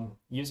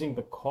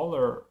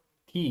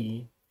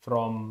key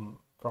from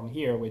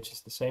here, which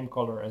is the same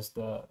color as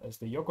the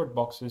yogurt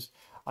boxes,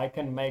 I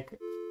can make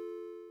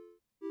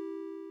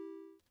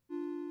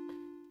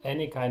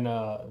any kind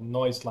of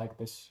noise like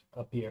this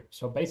appear.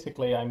 So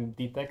basically I'm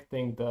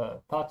detecting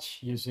the touch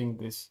using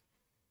this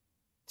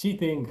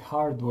cheating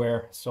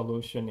hardware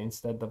solution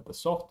instead of the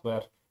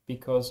software,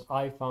 because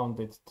I found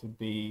it to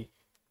be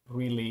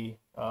really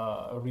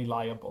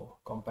reliable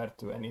compared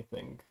to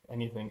anything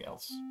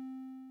else.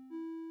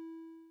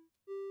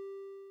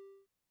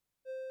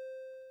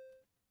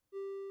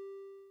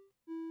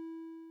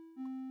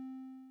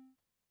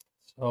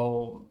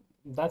 So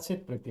that's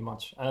it pretty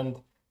much.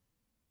 And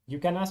you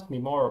can ask me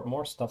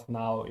more stuff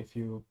now if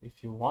you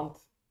want.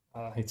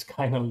 It's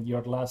kind of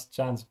your last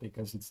chance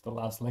because it's the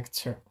last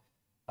lecture.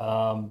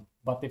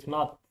 But if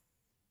not,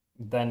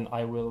 then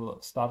I will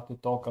start to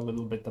talk a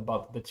little bit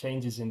about the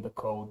changes in the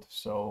code.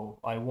 So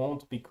I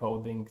won't be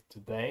coding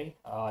today.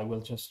 I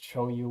will just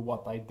show you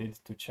what I did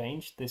to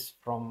change this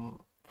from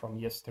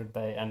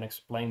yesterday and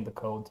explain the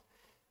code,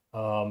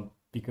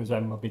 because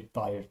I'm a bit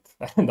tired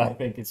and I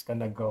think it's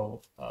gonna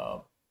go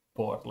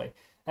poorly.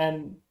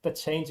 And the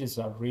changes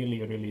are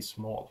really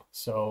small.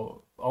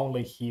 So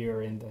only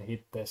here in the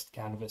hit test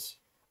canvas,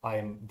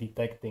 I'm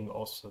detecting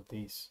also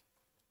these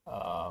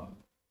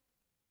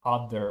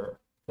other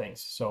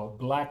things. So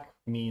black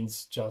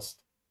means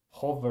just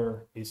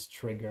hover is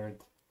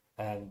triggered,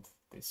 and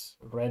this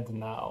red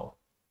now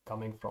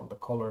coming from the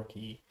color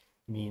key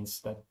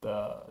means that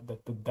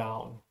the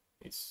down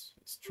is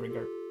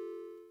triggered.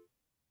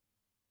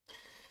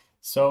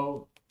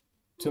 So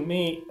to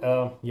me,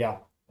 yeah,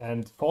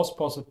 and false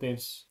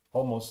positives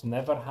almost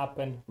never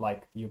happen.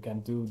 Like you can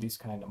do this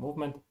kind of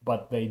movement,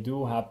 but they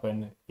do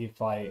happen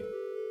if I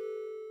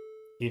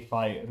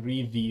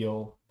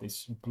reveal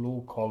this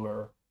blue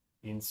color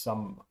in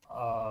some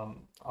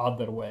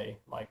other way.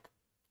 Like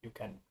you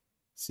can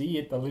see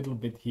it a little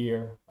bit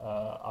here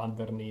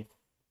underneath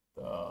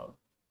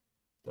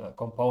the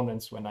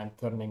components when I'm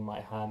turning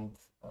my hand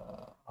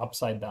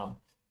upside down.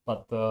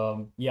 But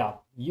yeah,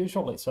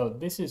 usually, so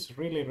this is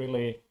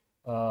really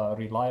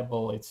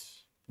reliable.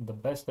 It's the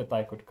best that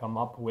I could come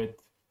up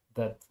with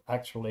that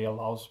actually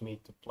allows me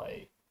to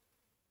play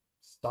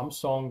some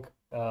song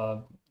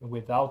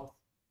without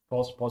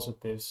false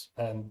positives,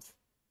 and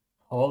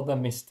all the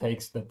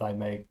mistakes that I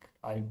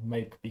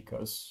make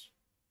because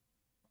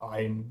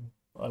I'm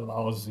a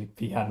lousy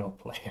piano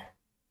player.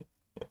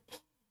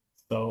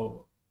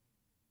 So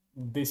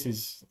this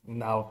is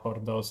now for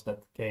those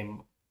that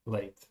came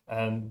late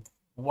and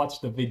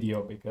watch the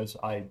video, because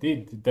I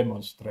did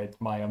demonstrate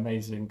my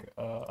amazing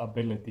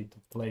ability to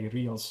play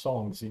real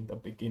songs in the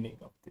beginning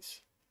of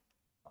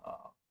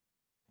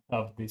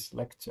this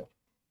lecture.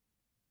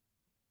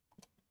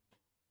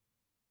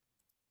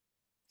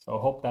 So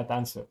hope that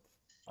answered.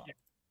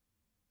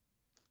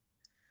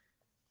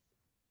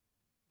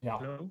 Yeah.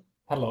 Hello.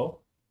 Hello.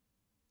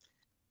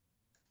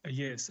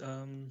 Yes.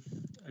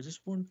 I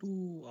just want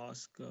to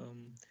ask,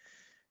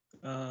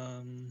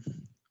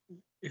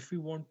 if we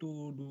want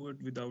to do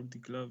it without the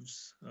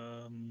gloves,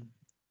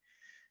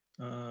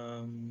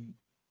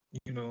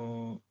 you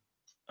know,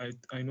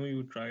 I know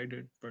you tried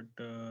it, but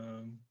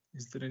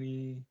is there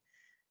any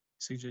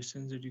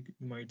suggestions that you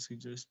might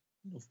suggest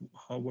of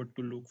what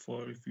to look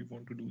for if we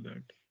want to do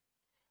that?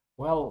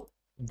 Well,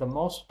 the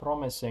most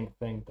promising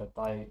thing that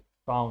I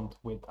found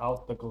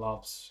without the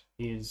gloves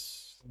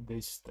is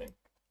this thing.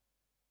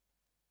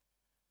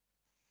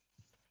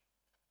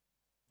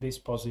 This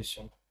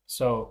position.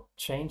 So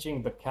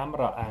changing the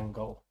camera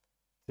angle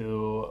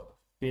to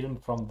film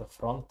from the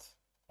front,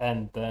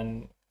 and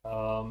then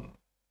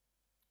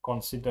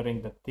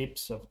considering the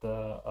tips of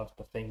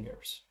the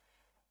fingers.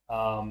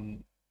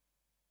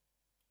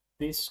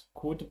 This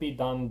could be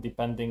done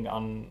depending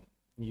on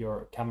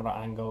your camera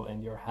angle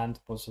and your hand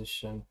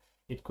position.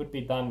 It could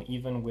be done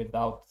even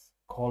without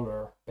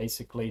color,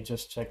 basically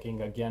just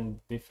checking again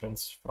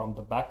difference from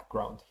the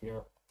background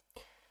here.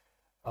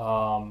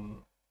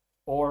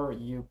 Or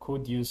you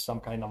could use some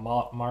kind of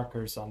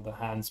markers on the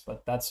hands,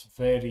 but that's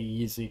very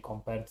easy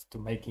compared to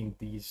making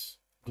these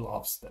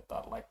gloves that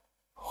are like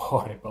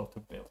horrible to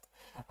build.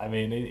 I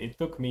mean, it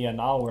took me an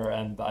hour,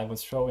 and I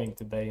was showing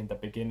today in the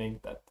beginning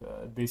that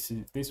this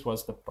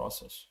was the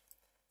process.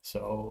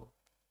 So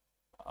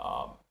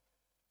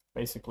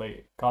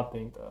basically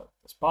cutting the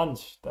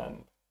sponge,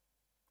 then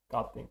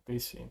cutting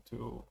this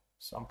into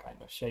some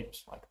kind of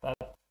shapes like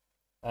that,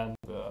 and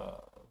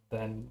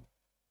then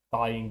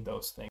tying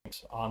those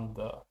things on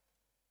the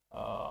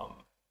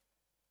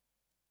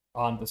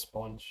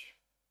sponge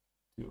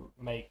to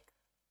make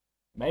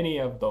many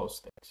of those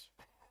things.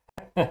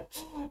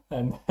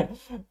 and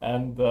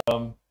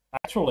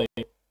actually,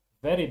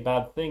 very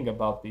bad thing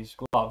about these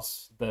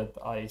gloves that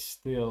I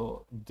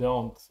still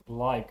don't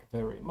like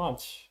very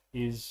much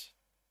is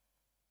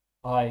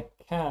I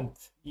can't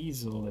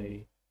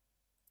easily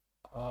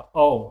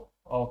oh,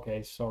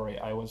 okay, sorry,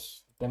 I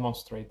was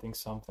demonstrating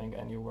something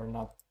and you were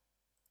not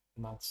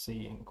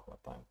seeing what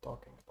I'm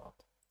talking about.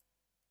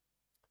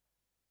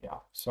 Yeah,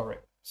 sorry.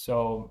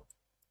 So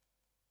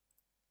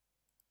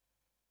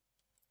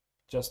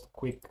just a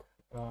quick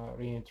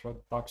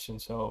reintroduction.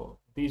 So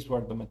these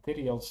were the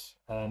materials,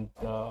 and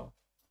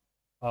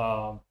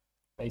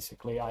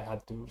basically I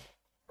had to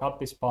cut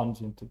this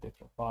sponge into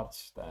different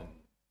parts, then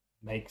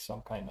make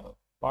some kind of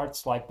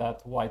parts like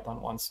that, white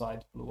on one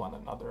side, blue on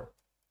another,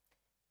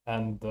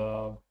 and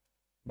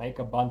make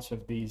a bunch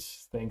of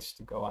these things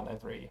to go on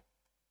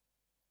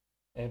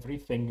every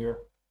finger.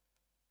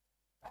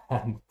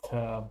 And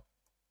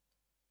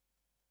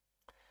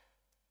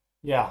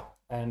yeah,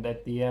 and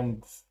at the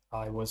end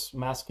I was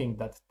masking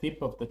that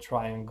tip of the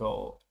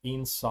triangle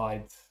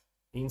inside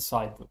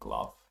the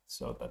glove,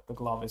 so that the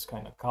glove is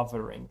kind of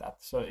covering that.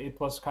 So it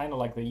was kind of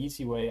like the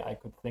easy way I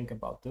could think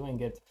about doing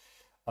it.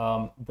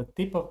 The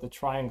tip of the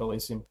triangle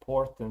is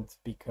important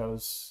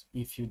because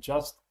if you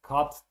just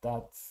cut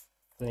that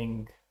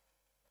thing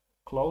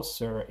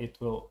closer, it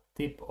will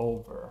tip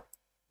over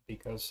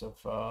because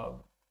of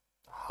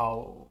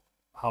how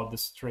the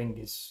string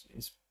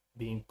is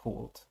being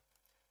pulled.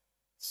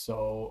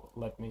 So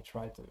let me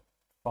try to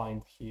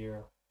find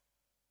here.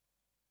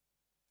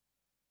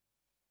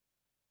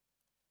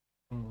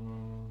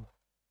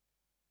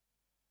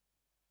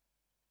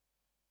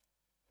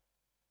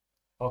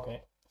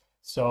 Okay,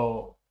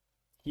 so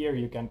here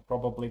you can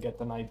probably get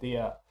an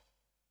idea.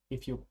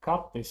 If you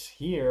cut this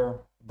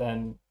here,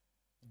 then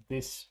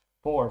this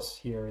force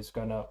here is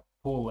gonna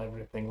pull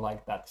everything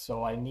like that.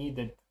 So I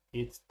needed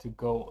it to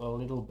go a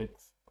little bit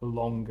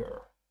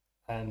longer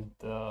and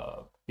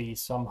be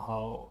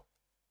somehow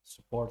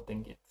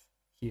supporting it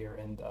here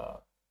in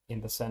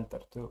the center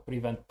to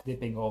prevent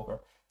tipping over.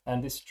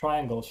 And this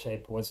triangle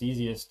shape was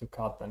easiest to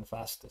cut and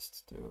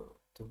fastest to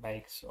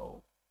make.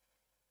 So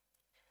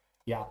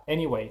yeah,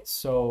 anyway,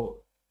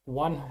 so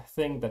one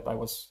thing that I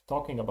was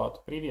talking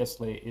about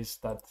previously is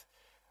that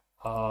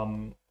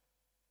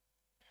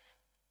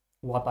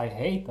what I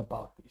hate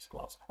about these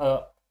gloves,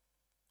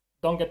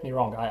 don't get me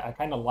wrong, I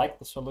kind of like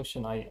the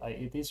solution.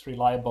 It is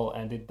reliable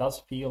and it does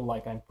feel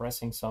like I'm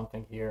pressing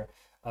something here.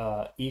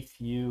 If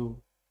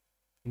you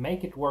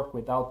make it work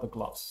without the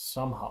gloves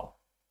somehow,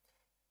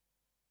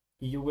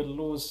 you will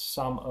lose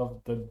some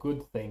of the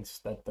good things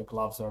that the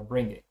gloves are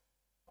bringing.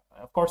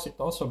 Of course, it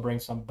also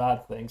brings some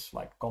bad things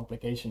like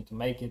complication to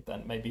make it,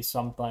 and maybe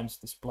sometimes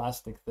this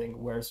plastic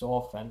thing wears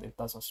off and it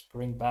doesn't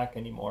spring back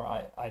anymore.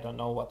 I don't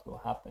know what will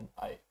happen.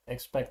 I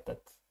expect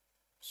that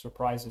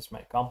surprises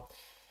may come.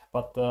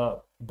 But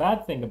the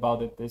bad thing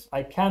about it is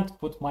I can't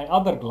put my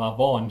other glove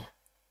on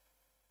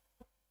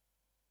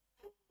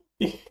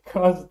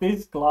because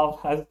this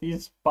glove has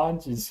these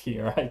sponges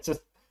here.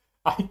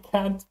 I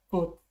can't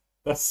put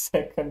the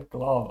second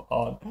glove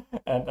on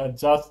and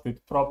adjust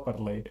it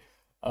properly.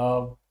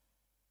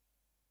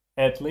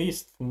 At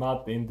least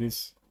not in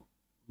this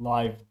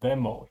live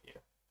demo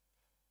here,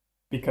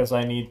 because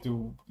I need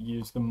to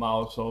use the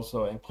mouse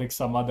also and click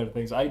some other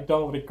things. I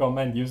don't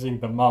recommend using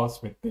the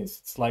mouse with this.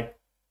 It's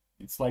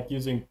like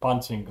using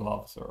punching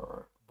gloves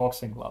or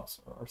boxing gloves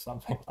or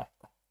something like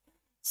that.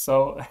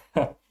 So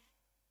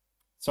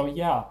so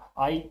yeah,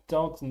 I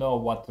don't know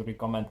what to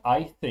recommend.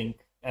 I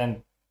think,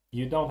 and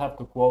you don't have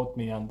to quote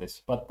me on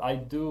this, but I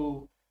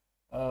do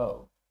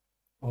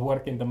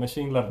work in the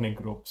machine learning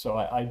group, so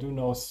I do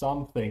know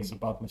some things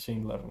about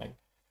machine learning.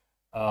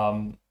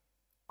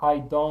 I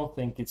don't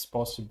think it's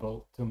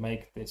possible to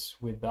make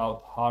this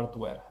without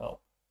hardware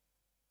help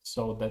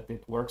so that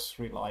it works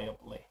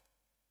reliably,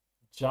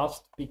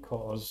 just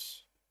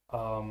because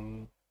let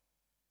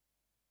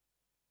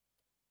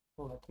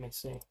me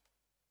see,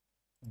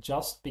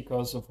 just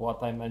because of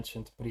what I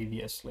mentioned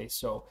previously.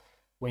 So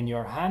when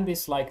your hand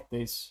is like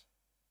this,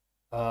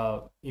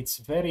 it's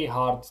very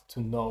hard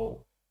to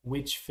know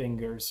which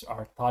fingers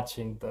are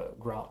touching the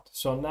ground.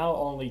 So now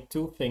only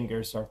 2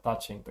 fingers are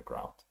touching the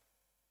ground.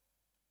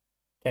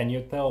 Can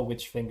you tell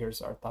which fingers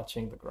are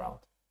touching the ground?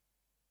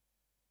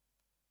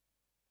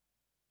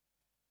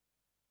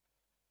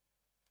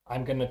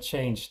 I'm gonna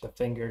change the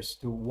fingers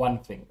to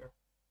 1 finger.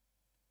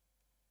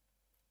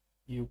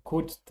 You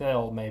could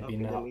tell maybe Okay,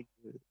 now. I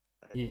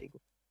think.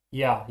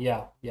 Yeah.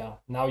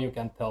 Now you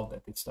can tell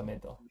that it's the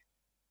middle.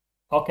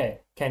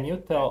 Okay, can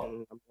you tell?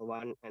 And number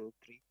 1 and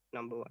 3,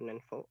 number 1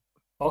 and 4.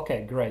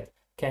 Okay, great.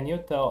 Can you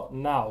tell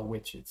now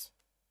which it's?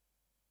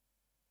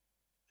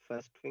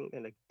 First finger,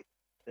 like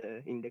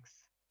the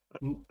index.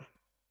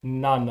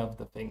 None of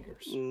the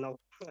fingers. No,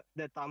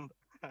 the thumb,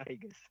 I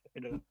guess.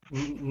 I don't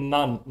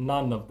know.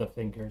 None of the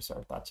fingers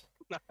are touching.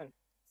 Okay,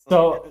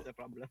 So that's the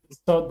problem.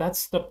 so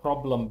that's the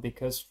problem,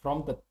 because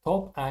from the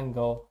top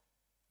angle,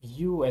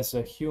 you as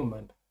a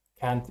human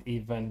can't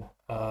even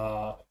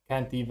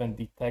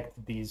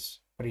detect these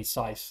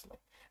precisely.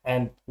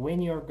 And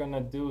when you're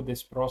gonna do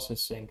this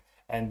processing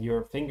and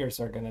your fingers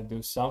are gonna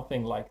do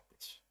something like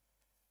this,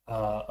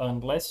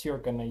 unless you're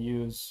gonna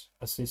use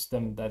a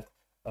system that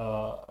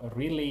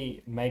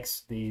really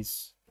makes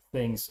these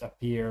things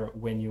appear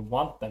when you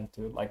want them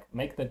to, like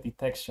make the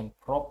detection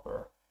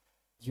proper,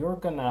 you're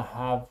gonna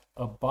have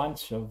a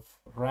bunch of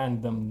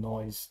random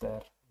noise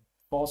there,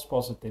 false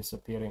positives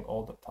appearing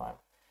all the time.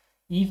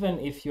 Even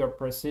if your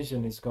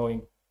precision is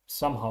going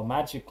somehow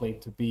magically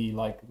to be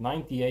like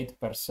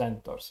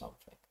 98% or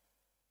something,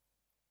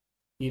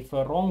 if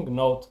a wrong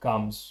note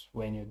comes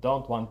when you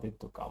don't want it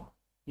to come,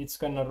 it's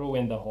gonna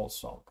ruin the whole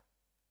song.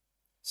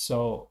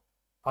 So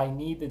I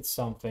needed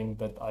something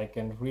that I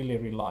can really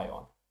rely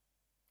on.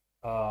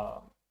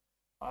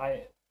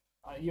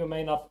 You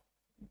may not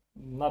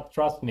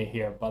trust me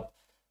here, but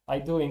I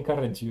do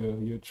encourage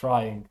you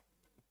trying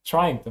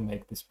to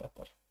make this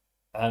better.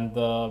 And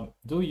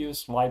do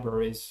use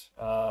libraries.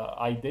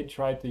 I did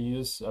try to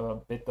use a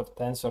bit of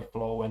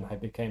TensorFlow when I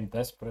became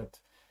desperate.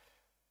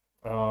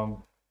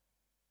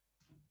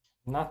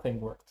 Nothing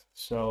worked.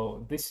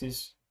 So this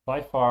is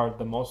by far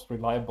the most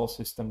reliable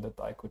system that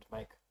I could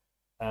make.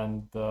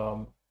 And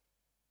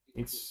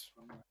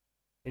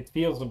it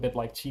feels a bit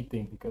like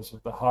cheating because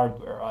of the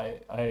hardware.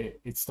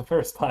 It's the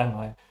first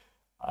time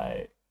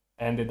I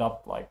ended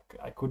up like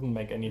I couldn't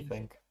make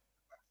anything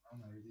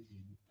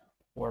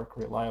work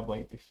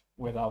reliably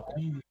without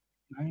it.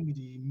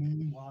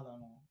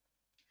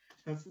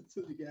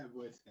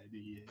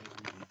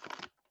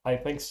 I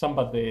think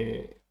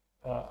somebody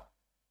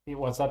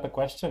was that a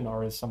question,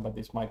 or is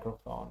somebody's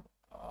microphone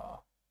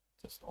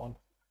just on?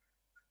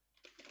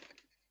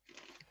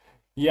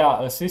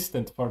 Yeah,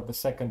 assistant for the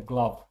second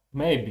glove.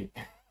 Maybe.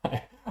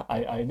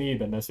 I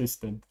need an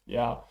assistant.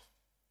 Yeah.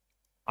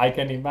 I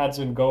can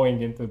imagine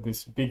going into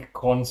this big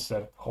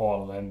concert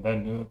hall and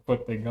then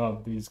putting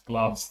on these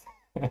gloves.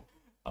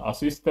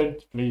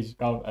 Assistant, please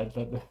come, and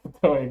then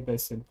throwing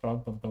this in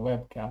front of the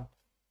webcam.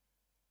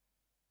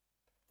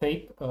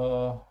 Tape.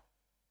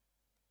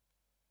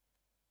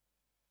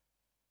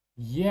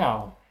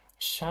 Yeah,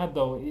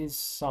 shadow is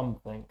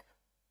something.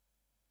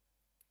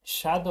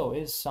 Shadow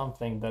is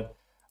something that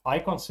I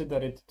consider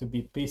it to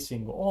be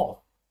pissing off,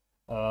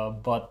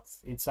 but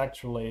it's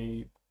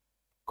actually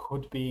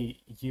could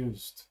be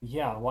used.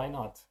 Yeah, why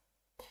not?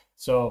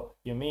 So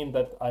you mean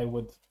that I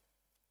would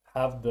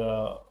have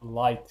the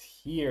light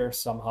here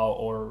somehow,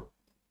 or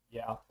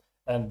yeah,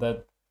 and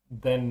that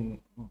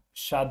then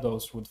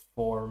shadows would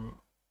form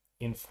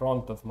in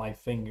front of my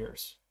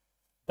fingers.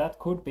 That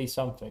could be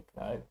something.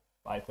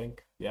 I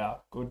think, yeah,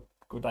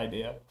 good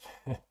idea.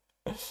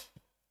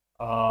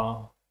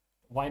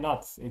 Why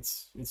not?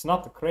 It's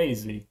not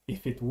crazy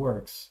if it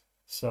works.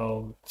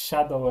 So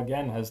shadow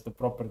again has the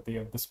property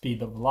of the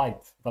speed of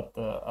light, but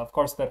of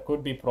course there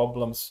could be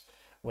problems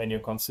when you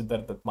consider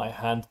that my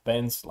hand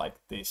bends like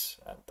this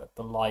and that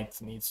the light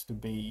needs to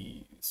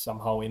be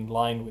somehow in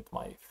line with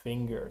my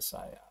fingers.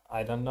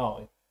 I don't know.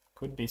 It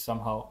could be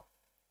somehow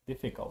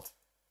difficult,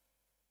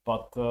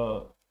 but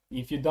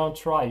if you don't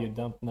try, you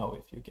don't know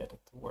if you get it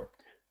to work.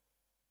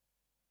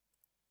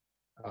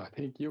 I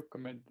think you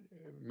comment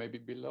maybe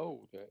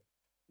below the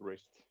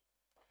wrist.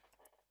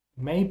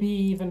 Maybe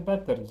even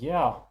better,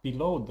 yeah,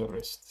 below the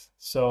wrist.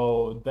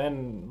 So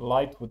then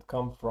light would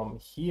come from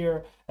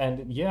here,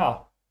 and yeah,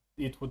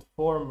 it would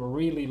form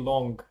really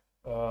long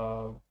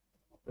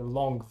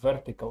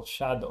vertical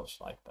shadows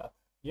like that.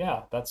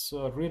 Yeah, that's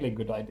a really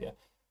good idea.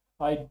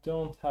 I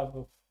don't have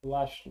a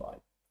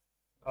flashlight.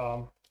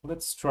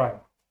 Let's try.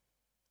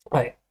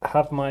 I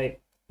have my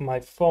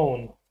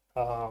phone.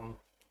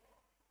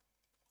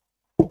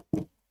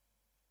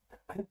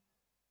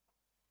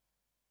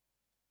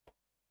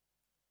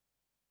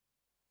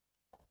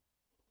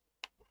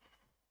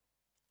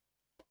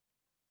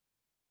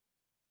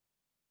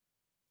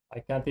 I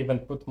can't even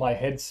put my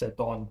headset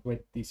on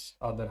with this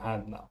other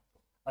hand now.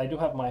 I do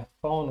have my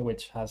phone,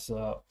 which has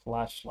a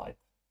flashlight.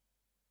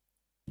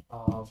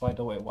 By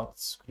the way, what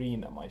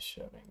screen am I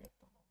sharing at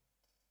the moment?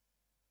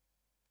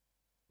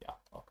 Yeah,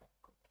 okay,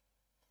 good.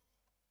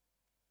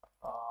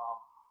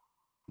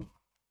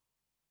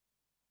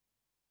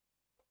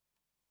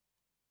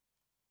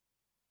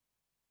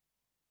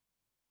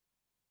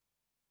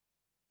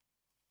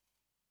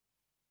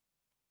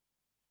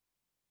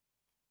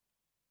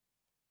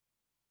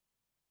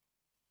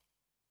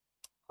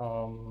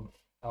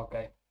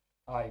 Okay,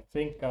 I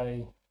think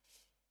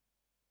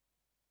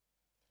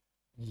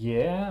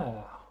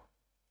yeah.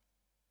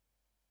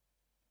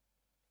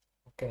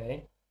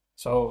 Okay,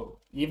 so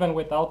even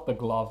without the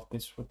glove,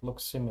 this would look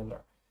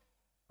similar.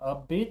 A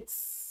bit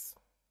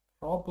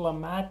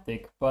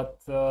problematic,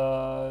 but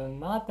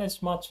not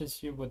as much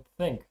as you would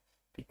think,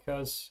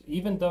 because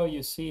even though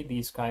you see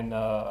these kind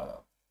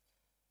of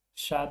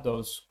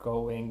shadows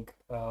going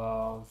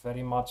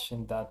very much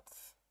in that,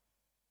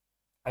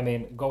 I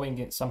mean, going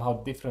in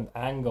somehow different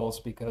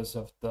angles because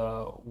of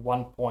the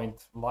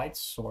 1-point light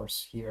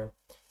source here,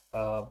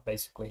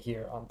 basically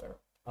here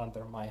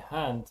under my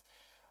hand.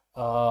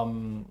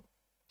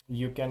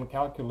 You can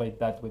calculate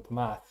that with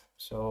math.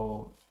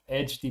 So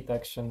edge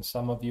detection,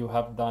 some of you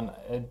have done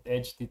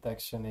edge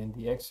detection in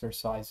the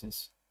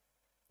exercises.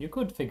 You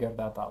could figure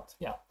that out.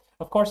 Yeah,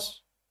 of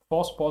course,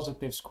 false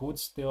positives could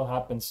still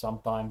happen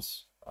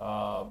sometimes.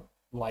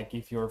 Like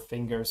if your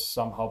fingers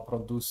somehow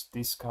produce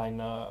this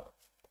kind of,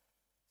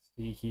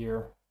 see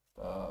here,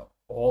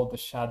 all the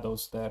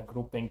shadows there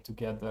grouping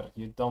together.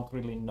 You don't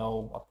really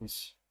know what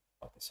is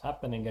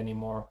happening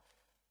anymore.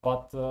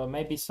 But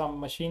maybe some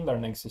machine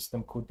learning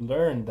system could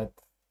learn that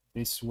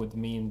this would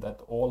mean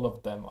that all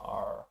of them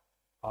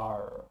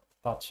are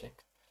touching.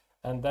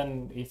 And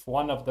then if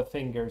one of the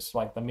fingers,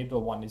 like the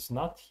middle one, is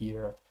not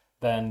here,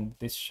 then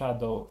this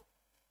shadow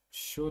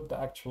should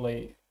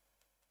actually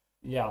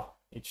yeah,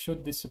 it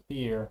should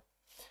disappear.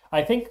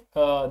 I think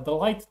the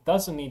light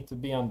doesn't need to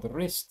be on the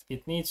wrist.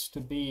 It needs to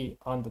be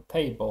on the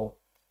table.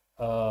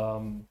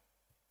 On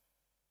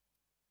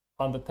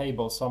the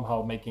table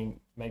somehow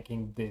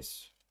making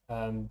this,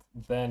 and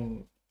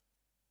then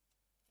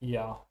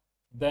yeah,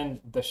 then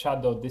the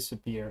shadow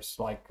disappears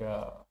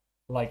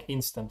like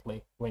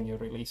instantly when you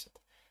release it.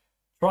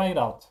 Try it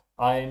out.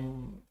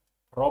 I'm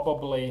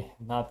probably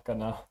not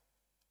gonna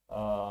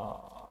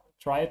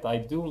try it. I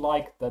do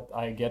like that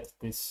I get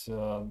this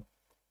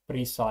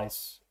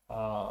precise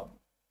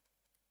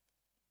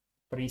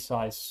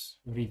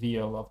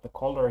reveal of the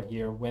color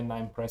here when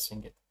I'm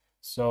pressing it.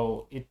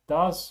 So it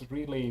does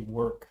really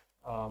work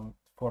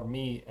for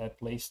me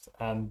at least,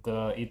 and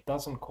it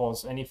doesn't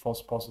cause any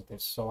false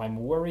positives. So I'm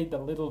worried a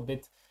little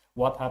bit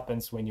what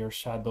happens when your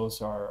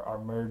shadows are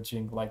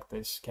merging like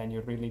this. Can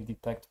you really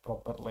detect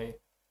properly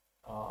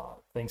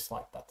things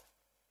like that?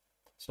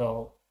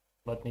 So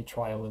let me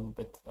try a little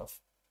bit of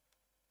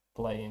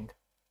playing.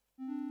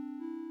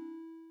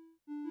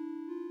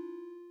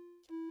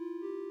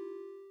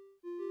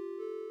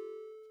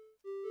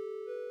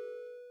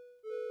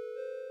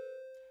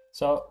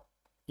 So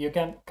you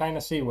can kind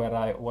of see where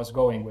I was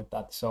going with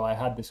that. So I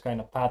had this kind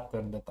of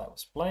pattern that I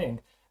was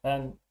playing,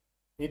 and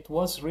it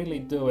was really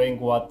doing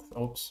what,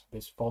 oops,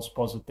 this false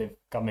positive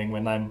coming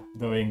when I'm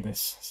doing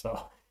this.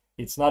 So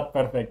it's not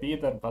perfect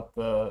either, but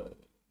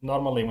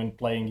normally when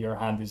playing, your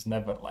hand is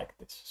never like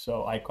this.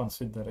 So I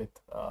consider it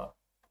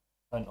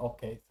an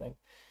okay thing.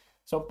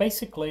 So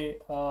basically,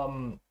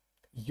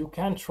 you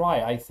can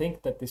try. I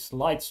think that this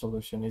light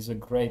solution is a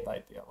great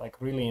idea,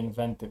 like really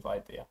inventive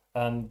idea.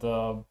 And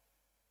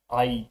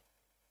I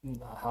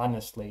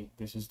honestly,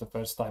 this is the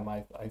first time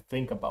I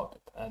think about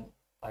it, and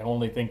I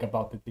only think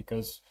about it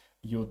because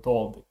you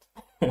told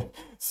it.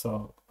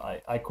 So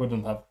I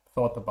couldn't have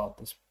thought about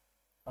this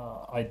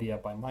idea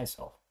by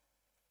myself.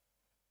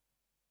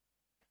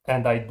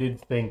 And I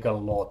did think a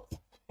lot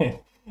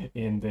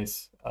in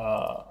this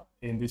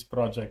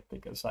project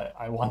because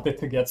I wanted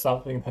to get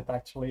something that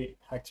actually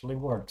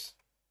works.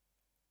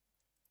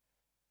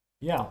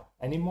 Yeah,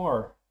 any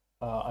more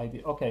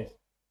idea? Okay,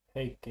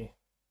 Heikki.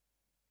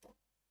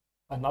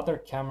 Another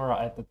camera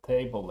at the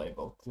table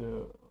label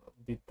to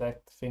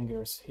detect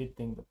fingers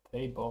hitting the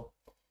table.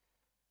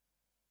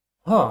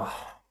 Huh.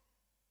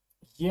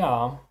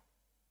 Yeah.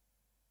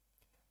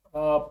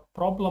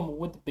 Problem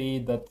would be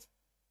that,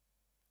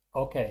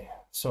 okay,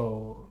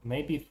 so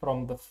maybe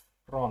from the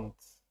front.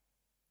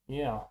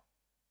 Yeah.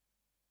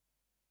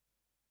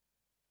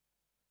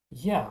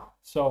 Yeah,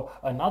 so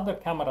another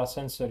camera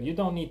sensor, you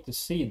don't need to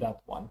see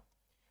that one.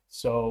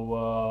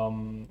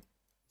 So,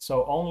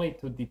 so only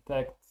to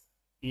detect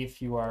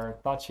if you are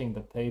touching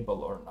the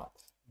table or not.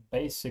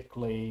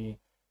 Basically,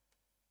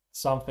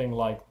 something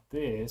like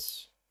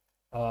this,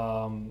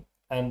 and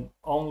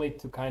only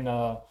to kind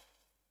of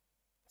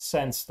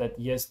sense that,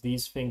 yes,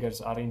 these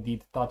fingers are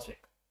indeed touching.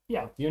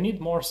 Yeah, you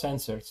need more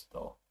sensors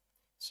though.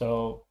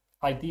 So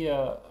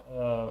idea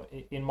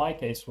in my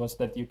case was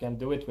that you can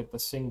do it with a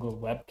single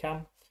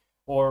webcam,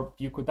 or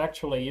you could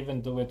actually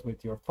even do it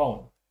with your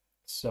phone.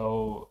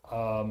 So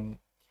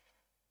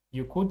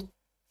you could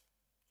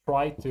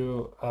try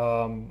to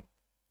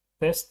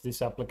test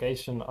this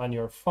application on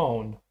your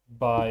phone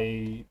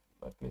by,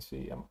 let me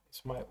see,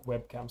 is my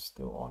webcam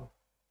still on?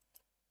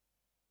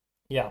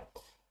 Yeah,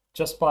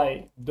 just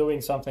by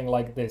doing something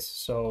like this.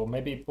 So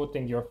maybe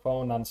putting your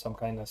phone on some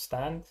kind of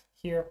stand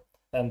here,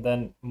 and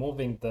then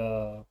moving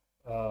the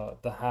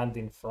hand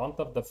in front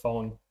of the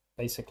phone,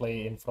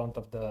 basically in front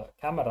of the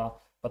camera,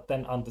 but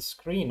then on the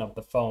screen of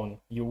the phone,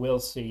 you will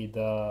see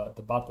the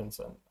buttons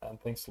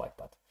and things like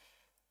that.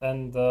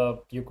 And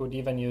you could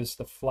even use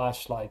the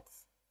flashlight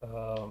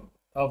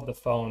of the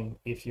phone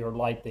if your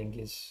lighting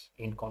is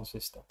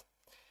inconsistent.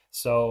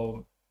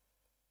 So,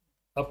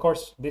 of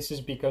course, this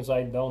is because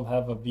I don't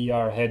have a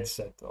VR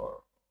headset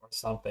or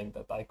something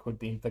that I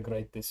could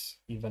integrate this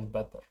even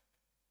better.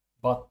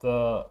 But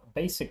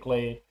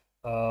basically,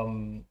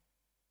 I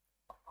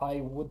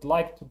would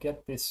like to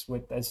get this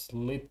with as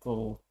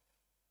little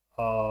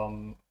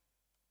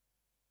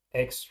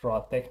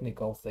extra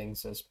technical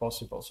things as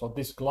possible. So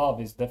this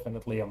glove is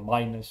definitely a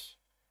minus.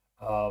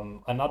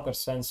 Another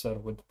sensor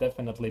would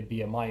definitely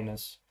be a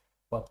minus,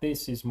 but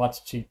this is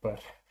much cheaper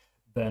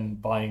than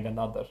buying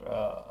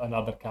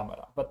another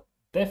camera. But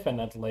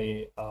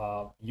definitely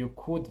you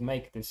could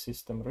make this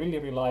system really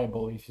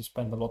reliable if you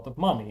spend a lot of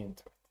money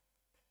into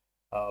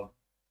it.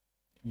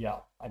 Yeah,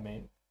 I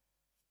mean,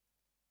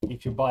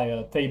 if you buy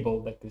a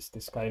table that is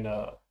this kind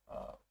of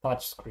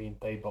touch screen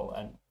table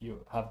and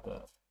you have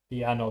the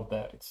piano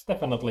there, it's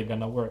definitely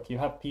gonna work. You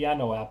have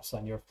piano apps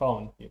on your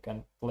phone, you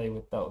can play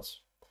with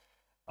those.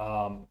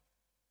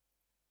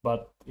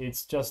 But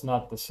it's just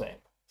not the same.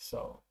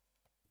 So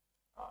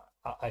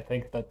I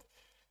think that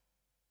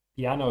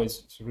piano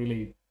is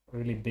really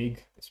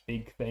big, this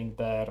big thing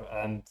there,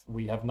 and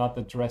we have not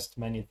addressed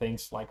many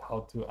things like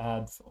how to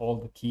add all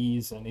the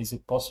keys, and is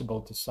it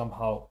possible to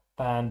somehow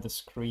pan the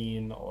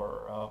screen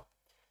or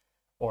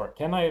Or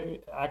can I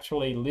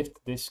actually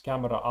lift this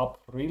camera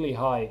up really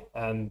high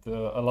and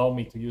allow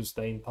me to use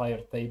the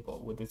entire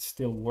table? Would it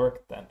still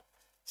work then?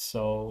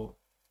 So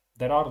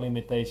there are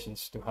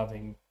limitations to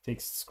having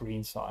fixed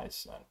screen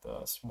size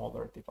and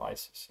smaller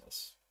devices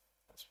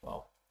as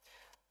well.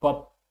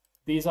 But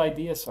these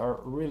ideas are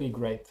really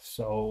great.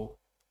 So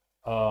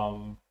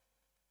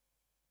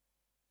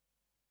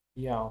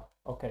yeah,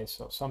 okay,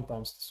 so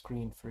sometimes the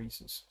screen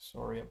freezes.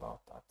 Sorry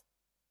about that.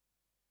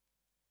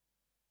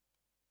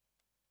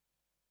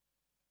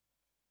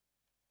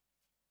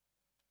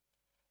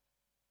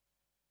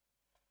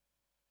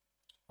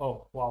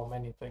 Oh, wow,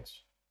 many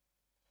things.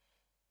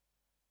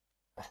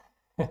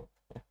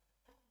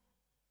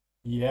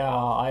 Yeah,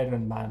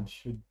 Iron Man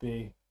should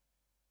be.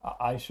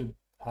 I should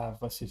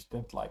have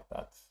assistant like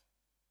that.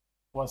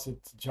 Was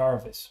it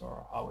Jarvis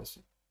or how is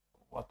it?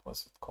 What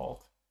was it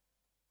called?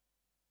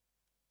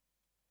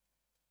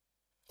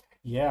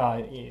 Yeah,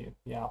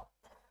 yeah.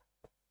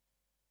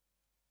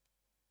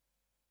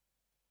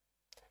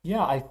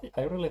 Yeah,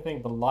 I really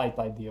think the light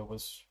idea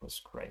was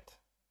great.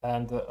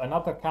 And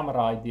another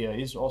camera idea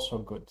is also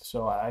good.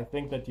 So I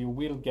think that you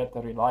will get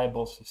a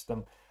reliable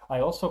system. I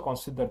also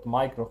considered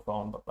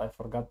microphone, but I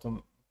forgot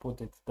to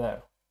put it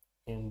there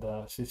in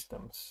the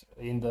systems,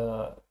 in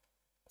the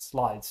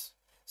slides.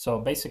 So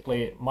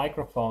basically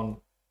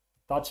microphone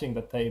touching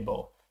the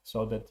table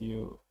so that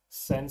you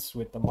sense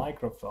with the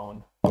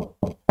microphone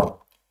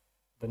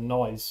the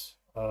noise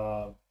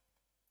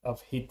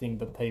of hitting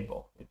the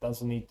table. It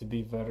doesn't need to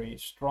be very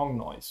strong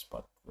noise,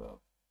 but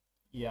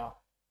yeah,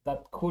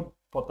 that could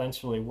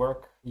potentially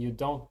work. You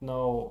don't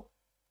know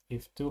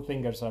if two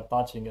fingers are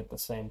touching at the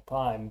same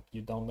time.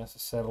 You don't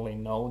necessarily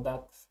know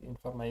that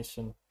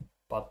information,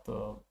 but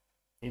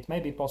it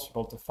may be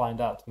possible to find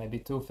out. Maybe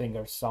two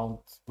fingers sound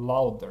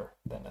louder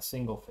than a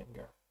single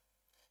finger.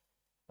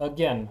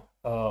 Again,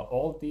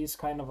 all these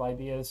kind of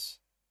ideas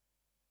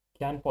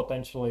can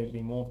potentially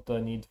remove the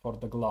need for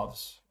the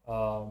gloves.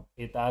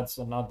 It adds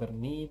another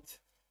need,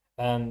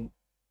 and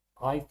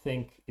I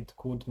think it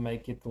could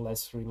make it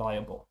less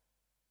reliable.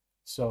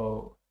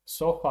 So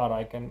far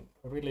I can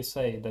really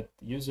say that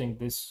using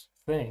this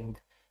thing,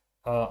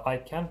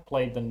 I can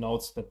play the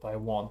notes that I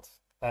want,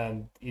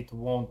 and it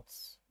won't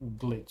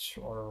glitch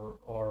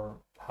or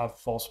have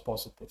false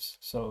positives.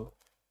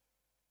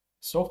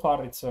 So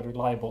far it's a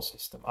reliable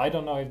system. I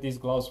don't know if these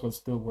gloves will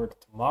still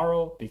work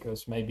tomorrow,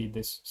 because maybe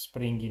this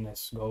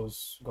springiness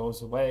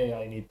goes away.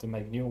 I need to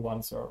make new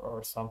ones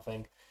or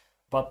something.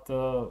 But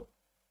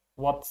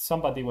what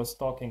somebody was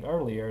talking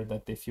earlier,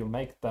 that if you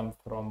make them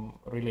from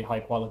really high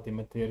quality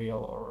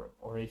material,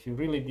 or if you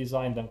really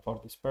design them for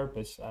this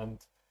purpose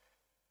and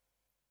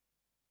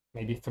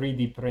maybe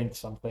 3D print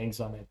some things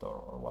on it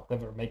or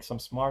whatever, make some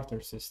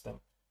smarter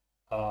system,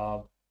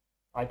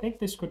 I think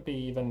this could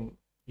be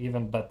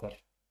even better.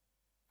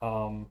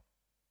 I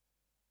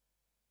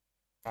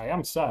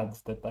am sad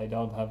that I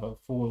don't have a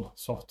full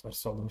software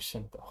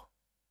solution though.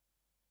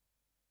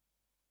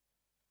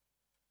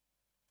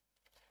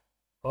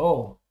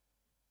 Oh,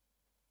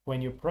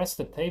 when you press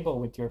the table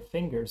with your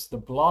fingers, the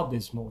blood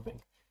is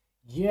moving.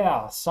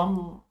 Yeah,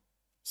 some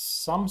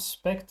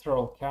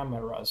spectral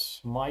cameras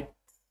might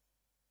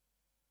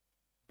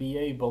be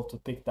able to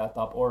pick that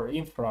up, or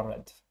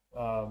infrared.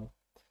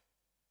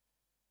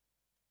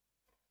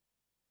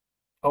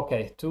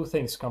 Okay, two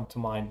things come to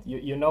mind.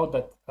 You know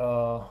that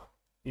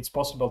it's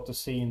possible to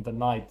see in the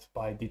night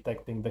by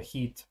detecting the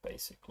heat,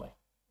 basically.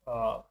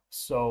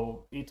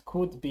 So it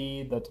could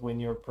be that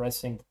when you're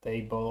pressing the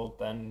table,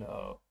 then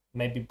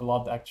maybe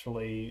blood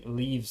actually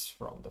leaves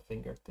from the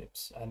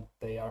fingertips and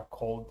they are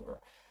colder.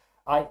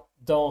 I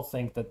don't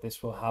think that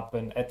this will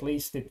happen. At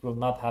least it will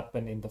not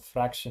happen in the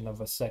fraction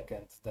of a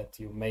second that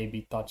you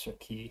maybe touch a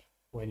key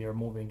when you're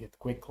moving it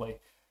quickly.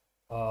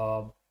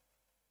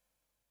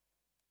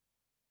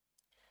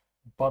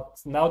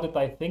 But now that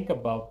I think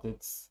about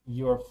it,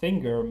 your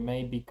finger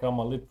may become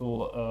a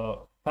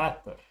little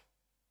fatter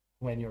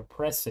when you're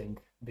pressing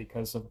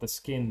because of the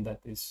skin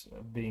that is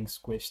being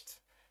squished.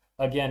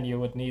 Again, you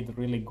would need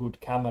really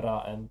good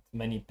camera and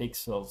many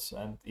pixels,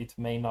 and it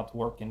may not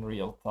work in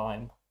real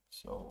time.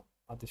 So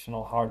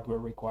additional hardware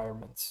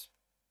requirements.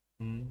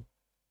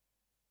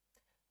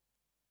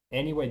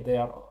 Anyway, they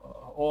are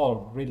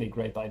all really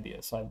great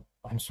ideas.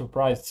 I'm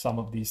surprised some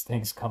of these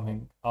things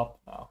coming up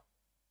now.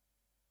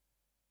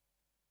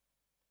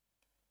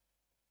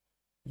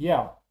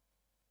 Yeah,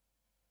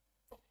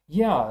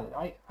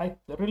 I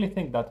really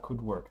think that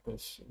could work,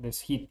 this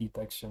heat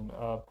detection.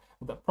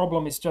 The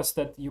problem is just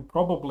that you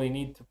probably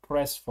need to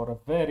press for a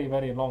very,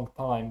 very long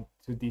time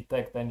to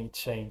detect any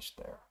change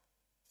there.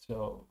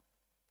 So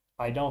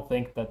I don't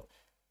think that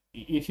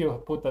if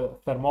you put a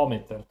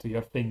thermometer to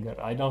your finger,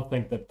 I don't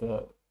think that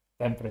the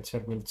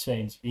temperature will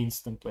change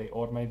instantly,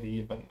 or maybe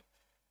even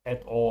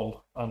at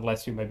all,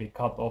 unless you maybe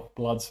cut off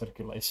blood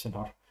circulation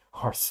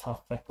or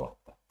something like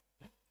that.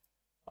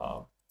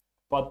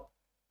 But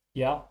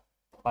yeah,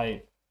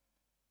 I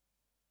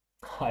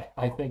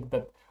think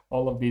that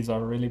all of these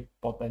are really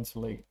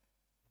potentially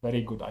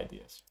very good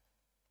ideas.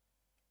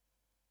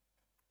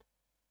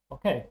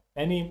 Okay,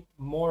 any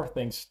more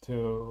things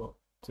to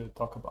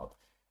talk about?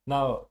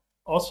 Now,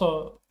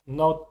 also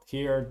note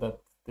here that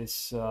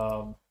this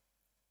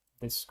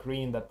this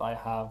screen that I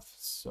have,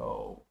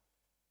 so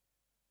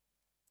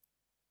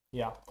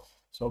yeah,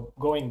 so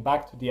going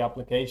back to the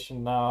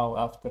application now,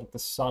 after the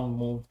sun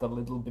moved a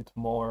little bit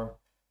more,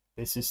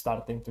 this is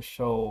starting to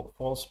show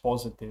false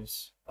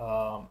positives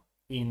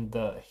in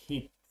the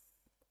heat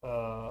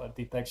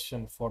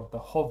detection for the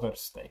hover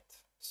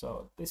state.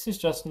 So this is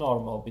just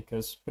normal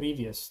because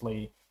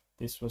previously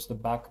this was the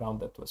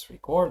background that was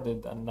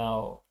recorded and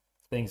now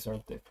things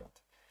are different.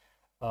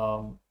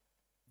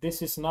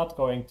 This is not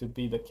going to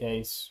be the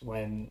case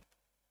when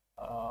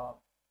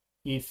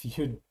if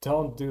you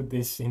don't do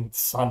this in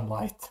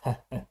sunlight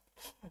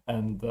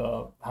and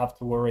have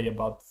to worry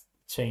about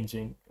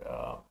changing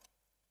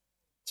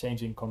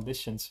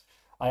conditions.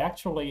 I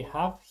actually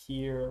have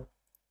here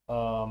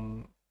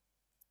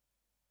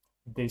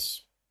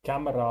this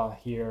camera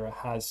here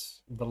has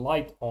the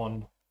light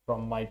on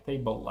from my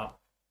table lamp.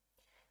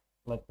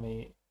 Let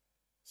me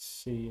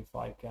see if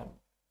I can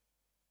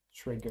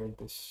trigger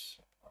this,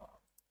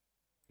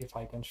 if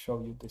I can show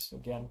you this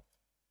again.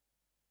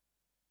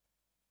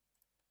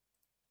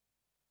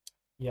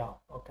 Yeah,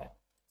 okay.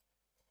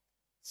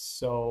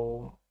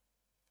 So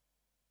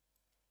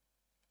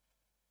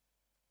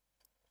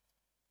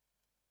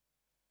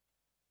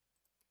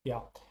yeah,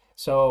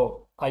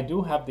 so I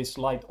do have this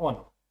light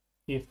on.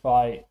 If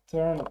I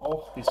turn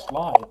off this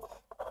light,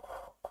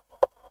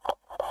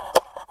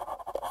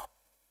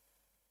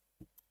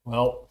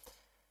 well,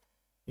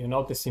 you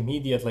notice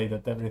immediately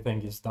that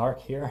everything is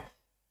dark here.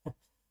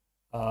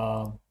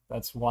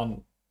 That's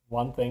one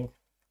thing.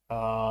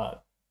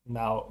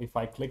 Now, if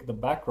I click the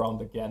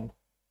background again,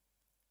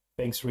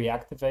 things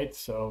reactivate.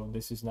 So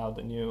this is now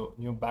the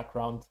new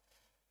background.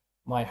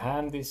 My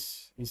hand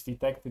is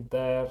detected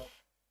there,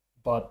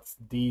 but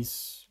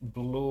these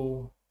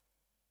blue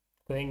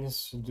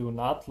things do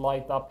not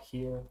light up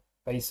here.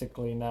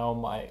 Basically now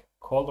my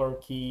color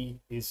key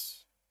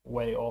is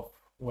way off,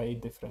 way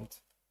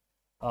different.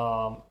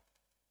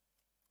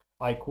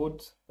 I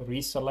could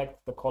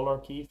reselect the color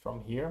key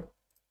from here,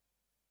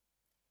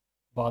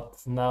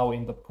 but now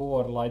in the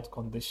poor light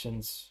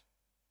conditions,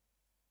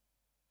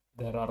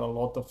 there are a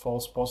lot of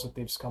false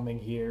positives coming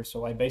here.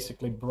 So I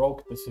basically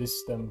broke the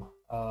system,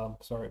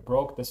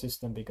 broke the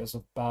system because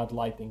of bad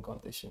lighting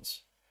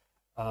conditions.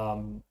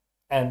 And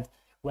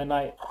when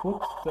I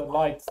put the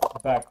light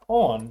back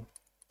on,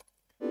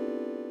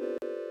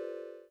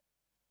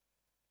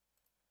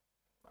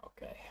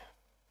 okay,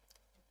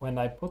 when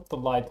I put the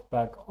light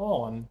back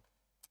on,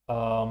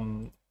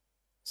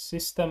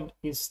 system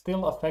is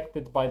still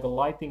affected by the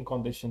lighting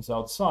conditions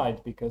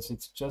outside because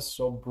it's just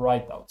so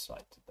bright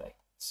outside today.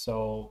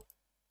 So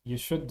you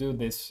should do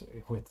this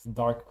with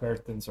dark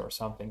curtains or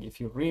something if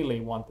you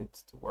really want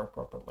it to work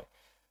properly.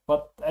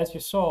 But as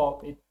you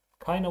saw, it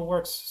kind of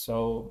works.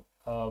 So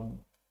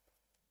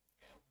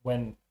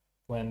when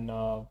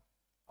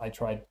I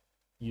tried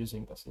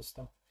using the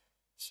system,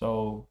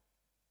 so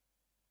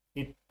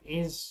it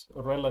is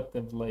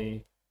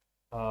relatively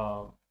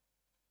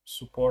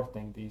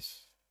supporting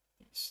these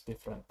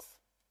different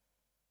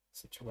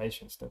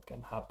situations that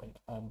can happen.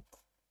 And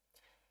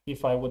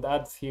if I would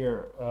add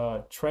here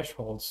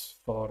thresholds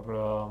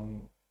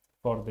for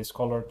this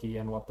color key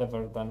and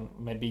whatever, then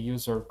maybe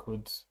user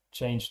could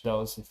change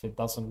those if it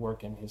doesn't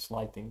work in his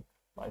lighting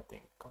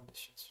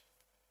conditions.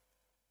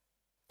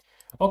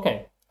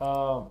 Okay,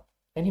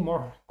 any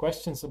more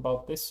questions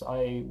about this?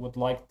 I would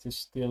like to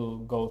still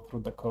go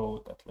through the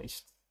code at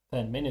least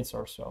 10 minutes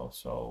or so,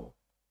 so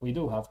we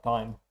do have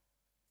time.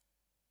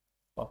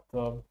 But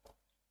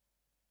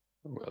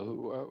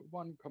well,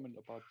 one comment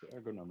about the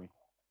ergonomy.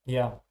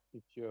 Yeah.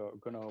 If you're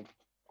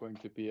going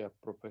to be a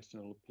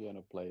professional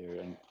piano player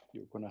and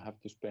you're gonna have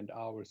to spend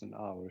hours and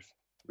hours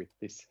with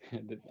this,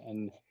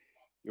 and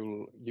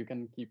you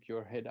can keep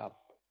your head up.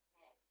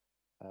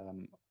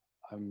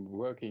 I'm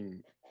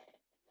working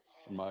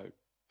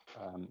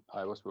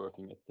I was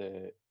working at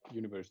the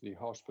university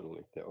hospital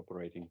at the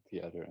operating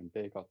theater, and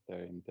they got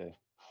there in the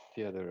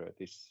theater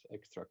this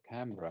extra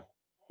camera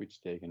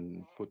which they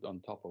can put on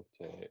top of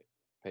the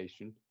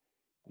patient,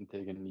 and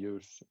they can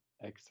use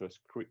extra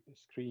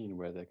screen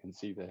where they can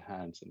see their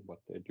hands and what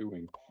they're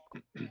doing.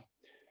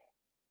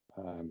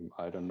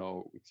 I don't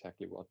know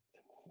exactly what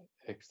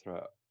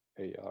extra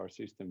AR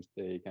systems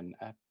they can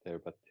add there,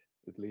 but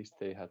at least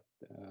they had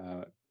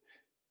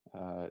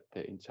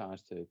they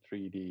enhanced the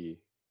 3D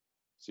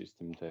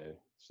system there,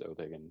 so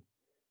they can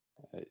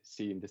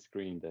see in the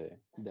screen the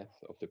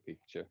depth of the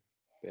picture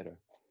better.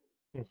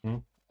 Mm-hmm.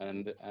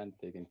 And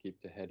they can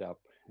keep the head up.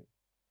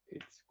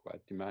 It's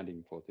quite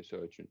demanding for the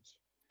surgeons.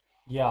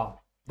 Yeah,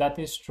 that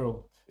is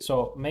true.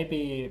 So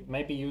maybe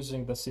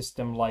using the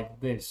system like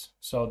this,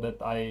 so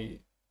that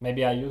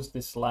maybe I use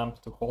this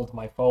lamp to hold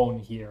my phone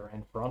here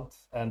in front,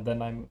 and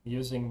then I'm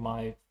using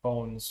my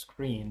phone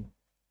screen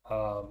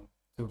to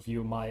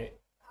view my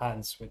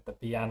hands with the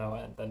piano,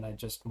 and then I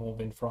just move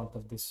in front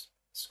of this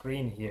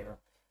screen here.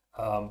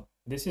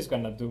 This is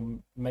gonna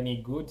do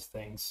many good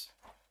things.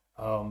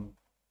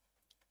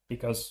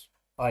 because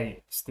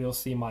I still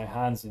see my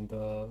hands in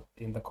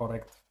the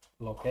correct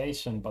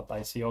location, but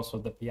I see also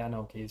the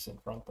piano keys in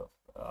front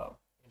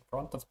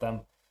of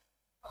them.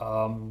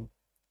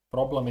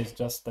 Problem is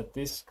just that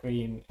this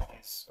screen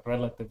is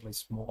relatively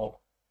small,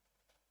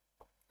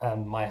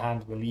 and my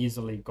hand will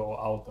easily go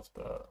out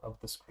of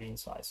the screen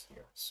size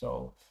here.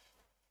 So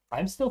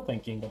I'm still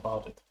thinking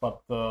about it,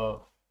 but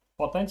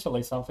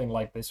potentially something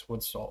like this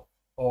would solve.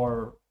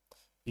 Or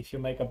if you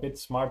make a bit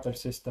smarter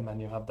system and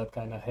you have that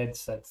kind of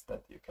headsets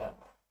that you can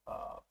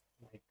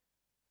make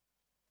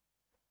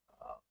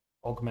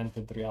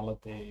augmented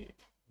reality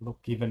look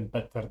even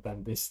better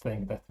than this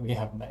thing that we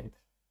have made,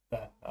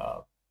 then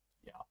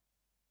yeah.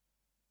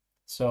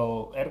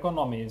 So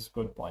ergonomy is a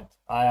good point.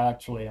 I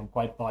actually am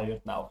quite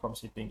tired now from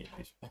sitting in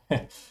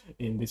this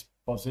in this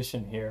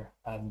position here,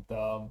 and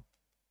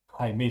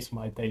I miss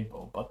my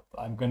table, but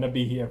I'm gonna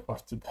be here for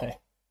today.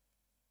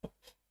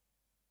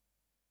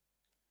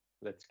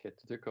 Let's get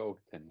to the code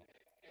then.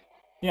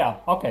 Yeah,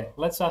 okay.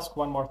 Let's ask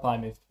one more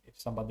time if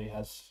somebody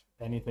has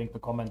anything to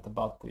comment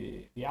about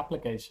the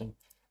application.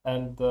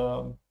 And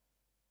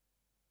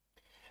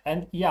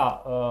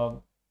yeah,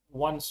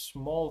 one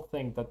small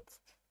thing that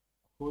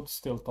would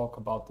still talk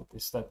about it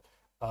is that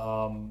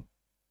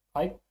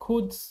I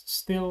could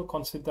still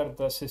consider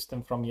the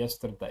system from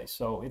yesterday.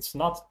 So it's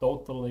not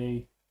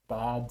totally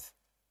bad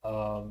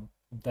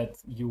that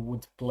you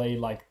would play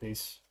like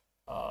this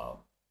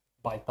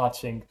by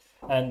touching,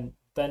 and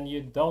then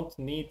you don't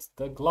need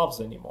the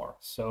gloves anymore.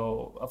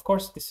 So of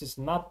course this is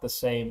not the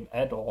same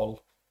at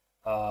all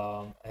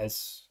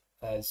as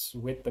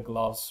with the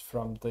gloves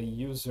from the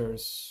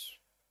user's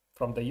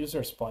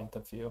point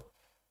of view,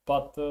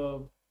 but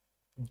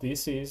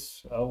this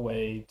is a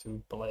way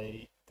to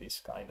play this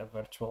kind of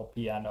virtual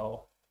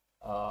piano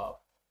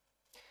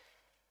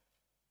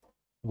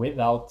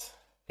without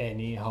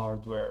any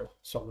hardware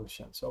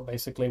solution. So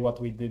basically what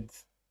we did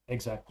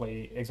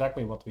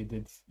exactly what we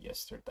did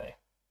yesterday.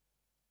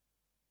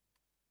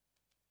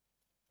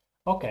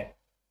 Okay,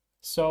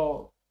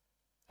 so,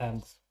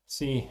 and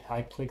see,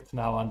 I clicked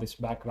now on this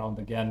background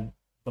again.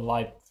 The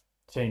light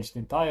changed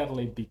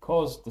entirely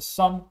because the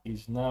sun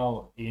is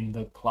now in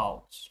the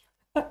clouds.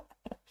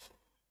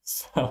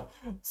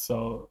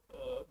 So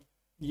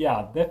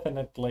yeah,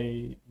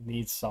 definitely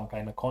needs some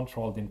kind of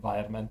controlled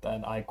environment,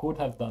 and I could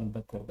have done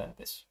better than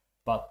this.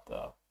 But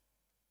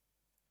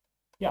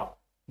yeah,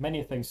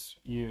 many things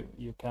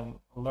you can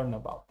learn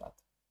about that.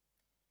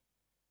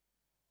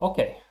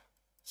 Okay,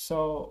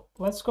 so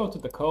let's go to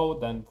the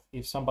code, and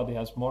if somebody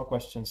has more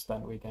questions,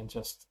 then we can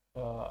just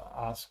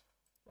ask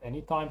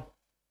anytime.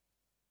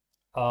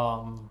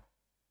 Yeah,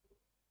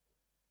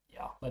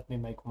 let me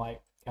make my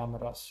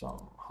camera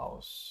somehow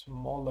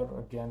smaller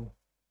again.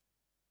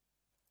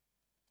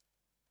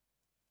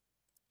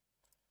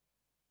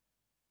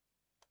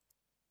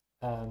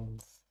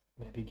 And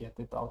maybe get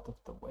it out of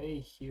the way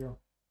here.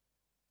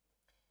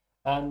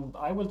 And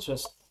I will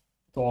just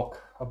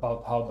talk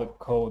about how the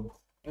code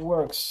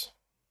works.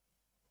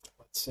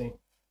 Let's see.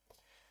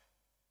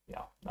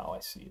 Yeah, now I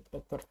see it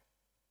better.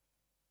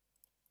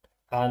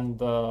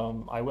 And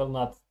I will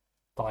not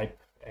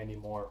type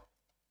anymore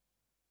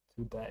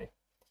today.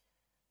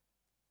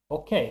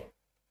 Okay.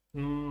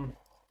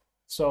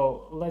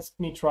 So let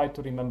me try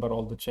to remember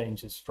all the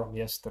changes from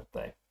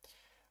yesterday.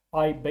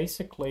 I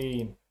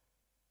basically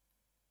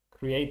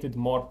created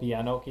more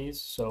piano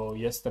keys. So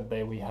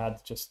yesterday we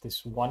had just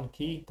this one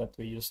key that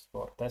we used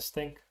for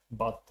testing,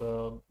 but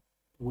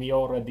we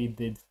already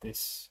did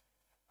this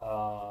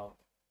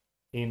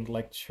in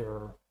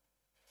lecture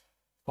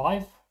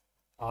 5.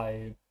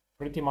 I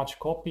pretty much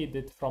copied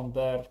it from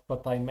there,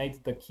 but I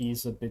made the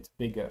keys a bit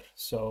bigger,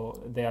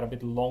 so they are a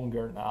bit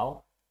longer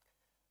now.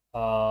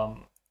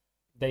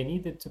 They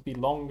needed to be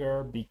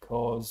longer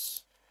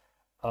because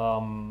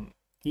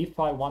if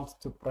I want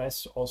to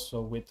press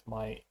also with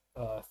my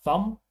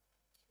thumb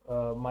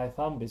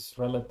is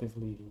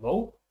relatively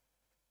low,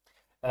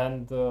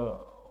 and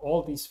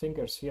all these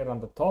fingers here on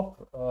the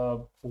top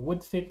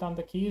would fit on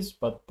the keys,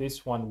 but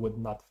this one would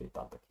not fit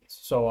on the keys.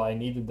 So I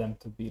needed them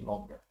to be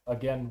longer.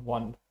 Again,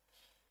 one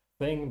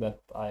thing that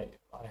I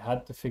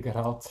had to figure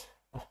out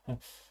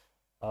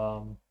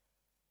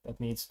that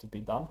needs to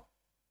be done.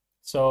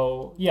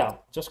 So yeah,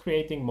 just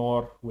creating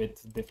more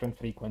with different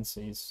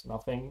frequencies,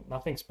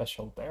 nothing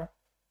special there.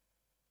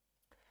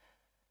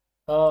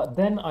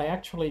 Then I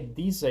actually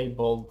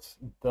disabled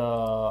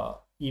the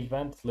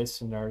event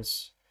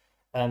listeners,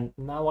 and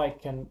now I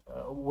can,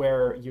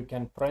 where you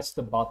can press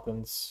the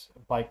buttons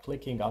by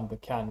clicking on the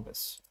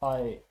canvas.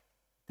 I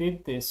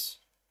did this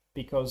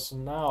because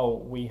now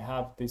we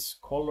have this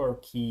color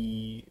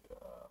key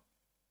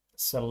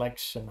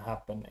selection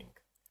happening.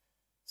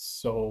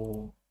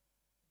 So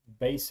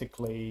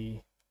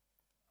basically,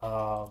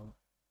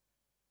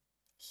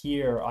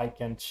 here I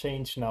can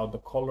change now the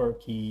color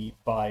key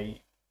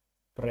by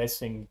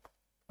pressing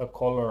a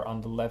color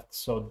on the left.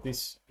 So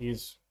this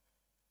is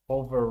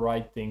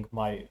overwriting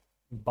my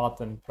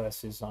button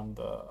presses on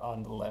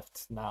the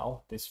left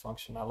now, this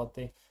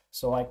functionality.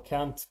 So I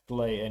can't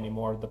play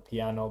anymore the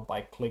piano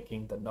by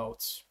clicking the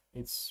notes.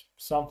 It's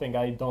something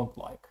I don't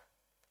like.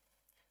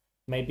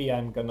 Maybe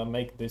I'm gonna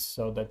make this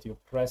so that you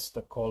press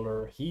the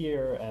color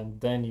here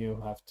and then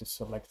you have to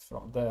select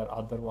from there.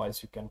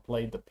 Otherwise you can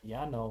play the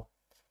piano.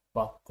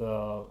 But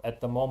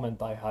at the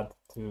moment I had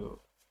to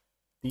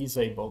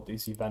disable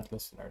these event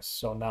listeners.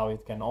 So now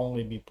it can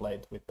only be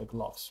played with the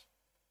gloves.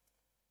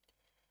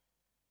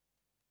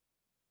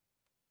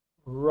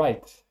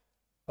 Right.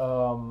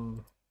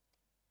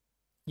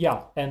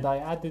 Yeah, and I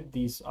added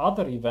these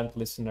other event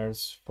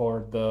listeners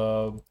for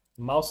the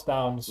mouse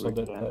down so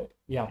that,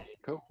 yeah.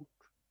 Code.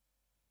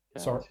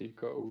 Sorry. See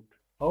code.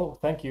 Oh,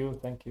 thank you.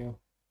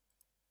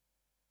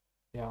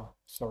 Yeah,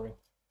 sorry.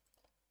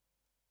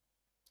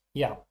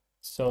 Yeah,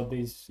 so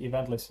these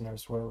event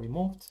listeners were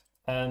removed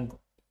and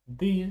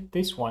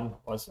this one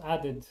was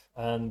added,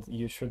 and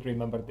you should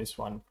remember this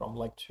one from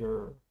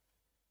lecture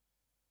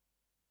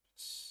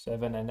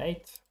 7 and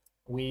 8.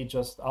 We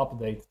just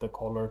update the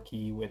color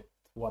key with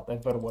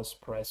whatever was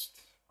pressed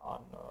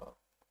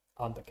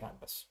on the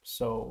canvas.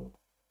 So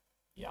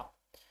yeah.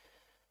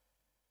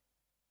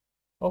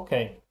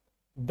 Okay,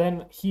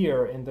 then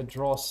here in the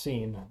draw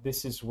scene,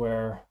 this is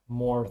where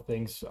more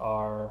things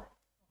are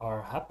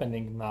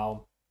happening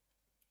now,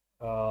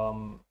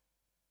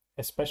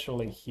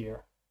 especially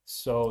here.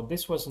 So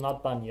this was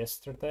not done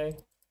yesterday.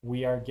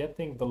 We are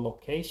getting the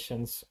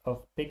locations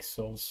of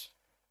pixels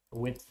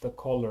with the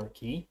color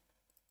key.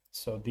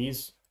 So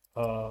these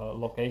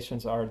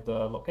locations are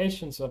the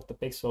locations of the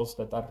pixels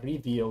that are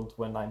revealed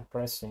when I'm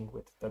pressing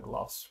with the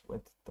gloves,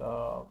 with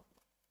the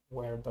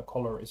where the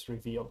color is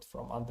revealed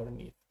from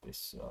underneath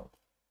this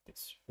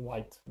this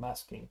white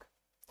masking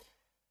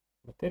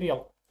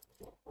material.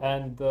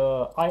 And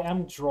I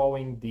am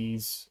drawing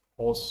these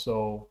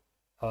also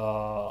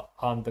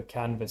on the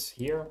canvas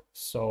here,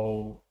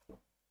 so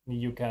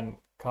you can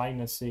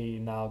kind of see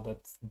now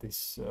that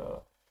this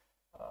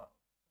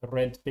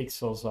red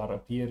pixels are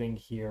appearing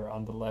here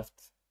on the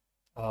left.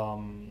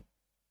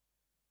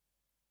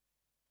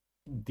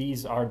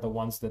 These are the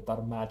ones that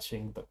are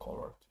matching the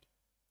color.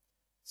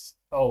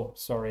 Oh,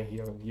 sorry,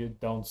 here you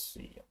don't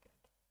see again.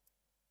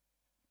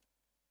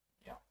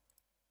 Yeah.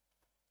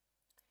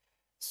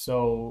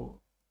 So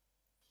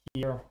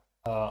here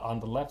on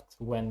the left,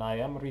 when I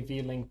am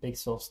revealing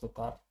pixels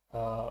that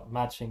are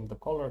matching the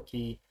color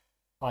key,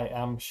 I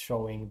am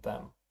showing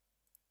them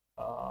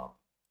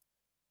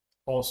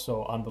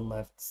also on the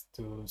left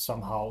to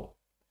somehow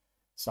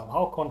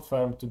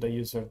confirm to the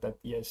user that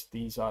yes,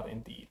 these are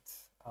indeed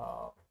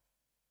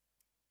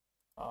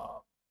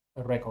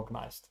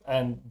recognized,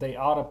 and they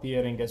are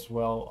appearing as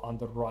well on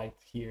the right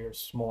here,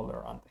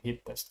 smaller on the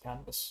hit test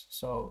canvas.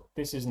 So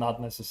this is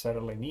not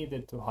necessarily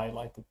needed to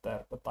highlight it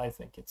there, but I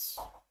think it's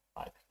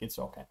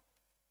okay.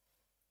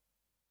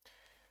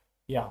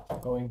 Yeah,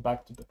 going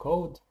back to the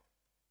code.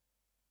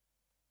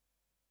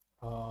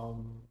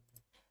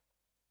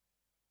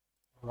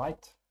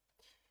 Right.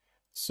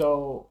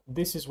 So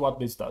this is what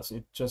this does.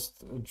 It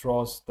just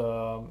draws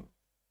the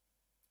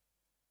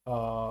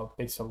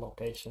pixel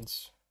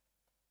locations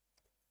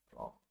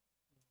from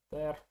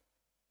there.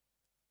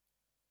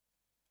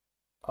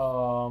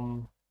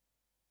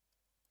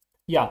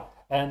 Yeah,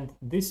 and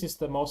this is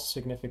the most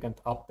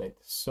significant update.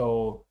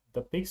 So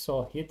the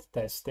pixel hit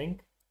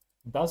testing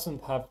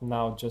doesn't have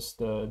now just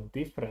the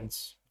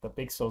difference, the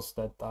pixels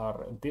that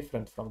are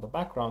different from the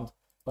background,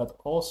 but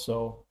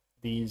also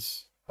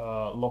these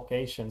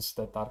locations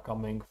that are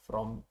coming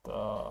from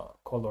the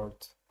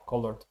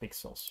colored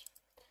pixels.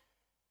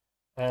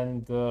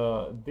 And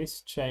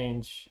this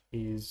change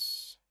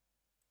is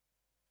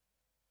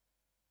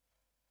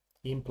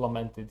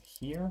implemented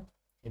here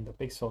in the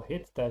pixel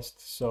hit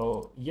test.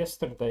 So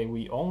yesterday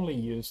we only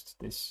used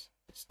this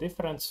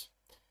difference.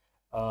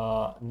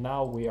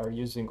 Now we are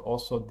using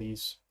also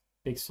these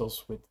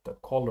pixels with the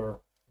color,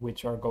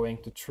 which are going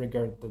to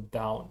trigger the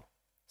down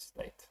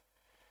state.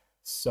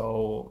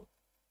 So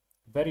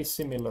very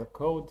similar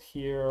code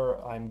here.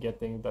 I'm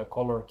getting the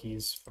color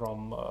keys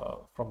from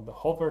the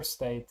hover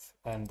state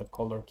and the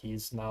color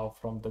keys now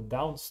from the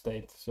down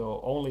state. So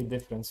only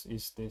difference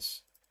is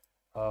this,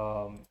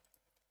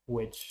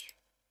 which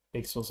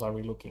pixels are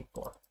we looking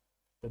for?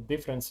 The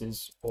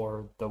differences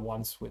or the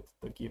ones with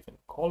the given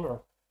color.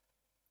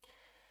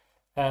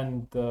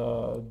 And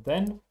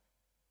then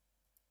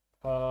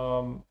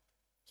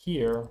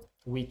here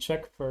we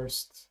check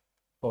first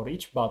for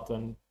each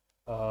button.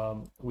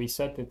 We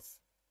set it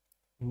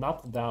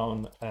not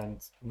down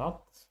and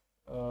not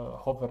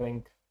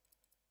hovering.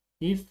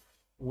 If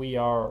we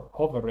are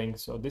hovering,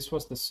 so this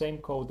was the same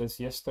code as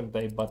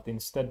yesterday, but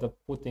instead of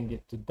putting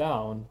it to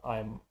down,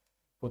 I'm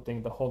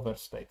putting the hover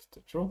state to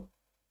true.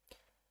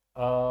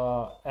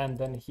 And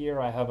then here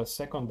I have a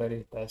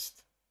secondary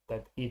test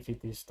that if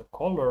it is the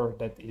color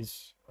that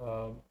is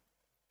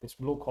this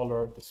blue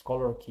color, this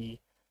color key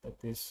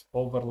that is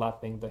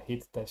overlapping the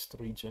hit test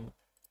region,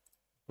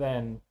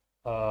 then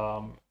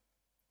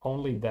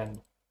only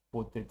then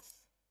put it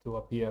to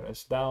appear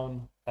as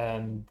down,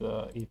 and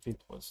if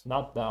it was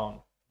not down,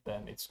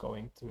 then it's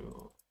going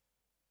to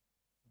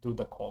do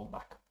the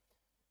callback.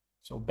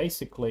 So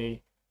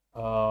basically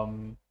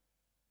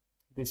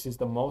this is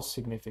the most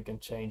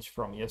significant change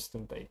from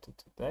yesterday to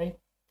today.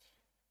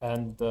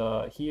 And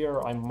here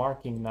I'm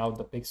marking now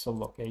the pixel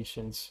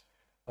locations.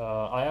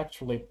 I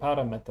actually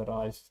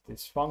parameterized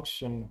this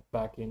function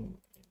back in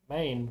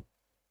main.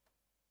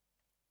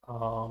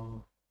 Yeah.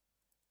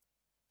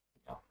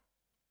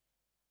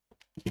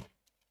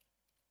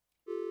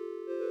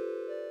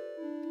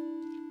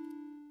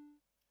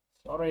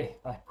 Sorry,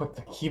 I put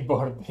the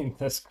keyboard in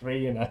the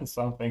screen and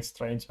something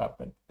strange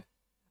happened.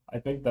 I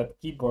think that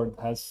keyboard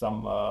has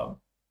some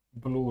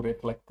blue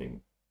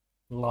reflecting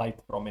light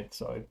from it,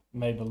 so it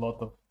made a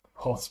lot of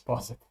false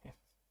positives.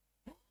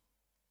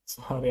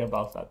 Sorry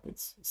about that,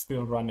 it's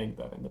still running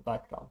there in the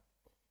background.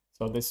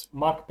 So this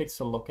mark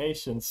pixel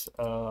locations,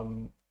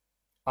 I'm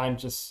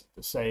just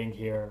saying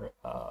here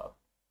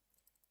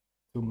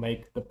to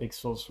make the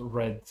pixels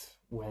red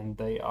when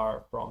they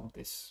are from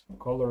this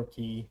color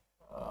key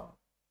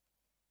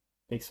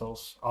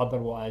pixels.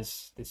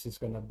 Otherwise, this is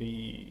going to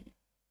be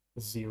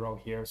 0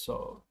 here,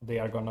 so they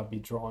are going to be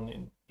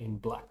drawn in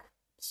black.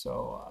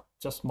 So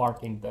just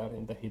marking there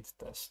in the hit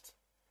test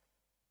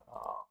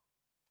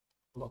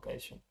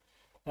location.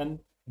 And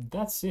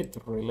that's it,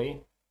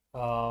 really.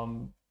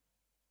 There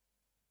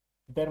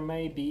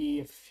may be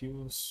a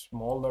few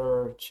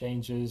smaller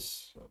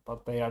changes,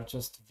 but they are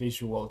just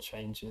visual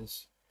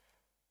changes.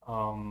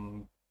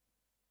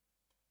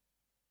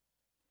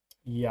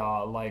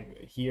 Yeah,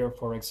 like here,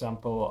 for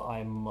example,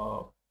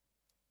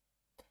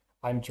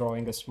 I'm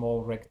drawing a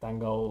small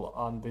rectangle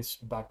on this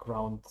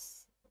background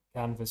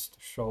canvas to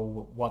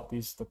show what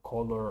is the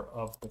color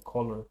of the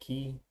color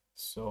key.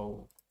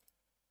 So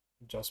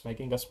just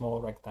making a small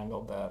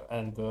rectangle there,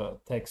 and the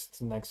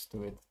text next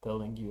to it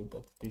telling you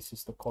that this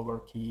is the color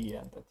key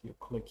and that you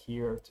click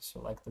here to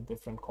select a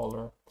different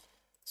color.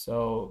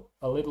 So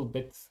a little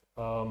bit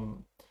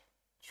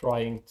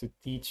trying to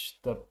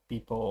teach the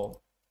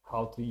people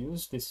how to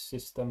use this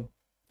system.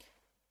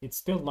 It's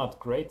still not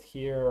great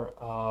here.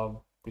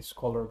 This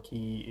color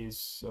key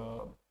is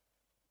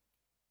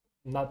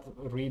not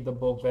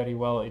readable very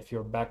well if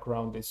your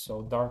background is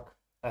so dark.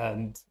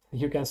 And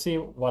you can see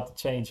what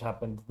change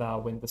happened now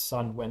when the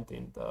sun went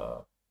in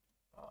the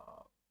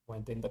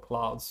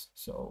clouds.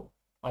 So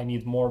I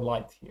need more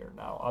light here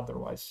now.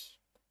 Otherwise,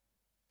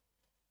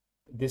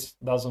 this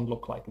doesn't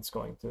look like it's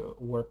going to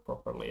work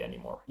properly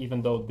anymore,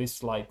 even though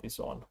this light is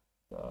on,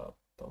 the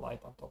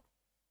light on top.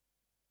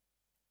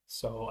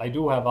 So I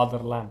do have other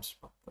lamps,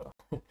 but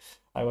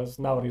I was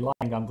now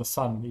relying on the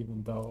sun,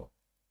 even though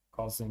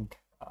causing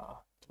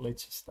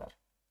glitches there.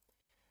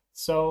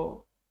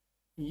 So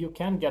you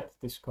can get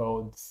this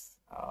code.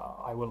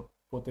 I will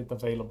put it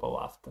available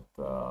after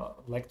the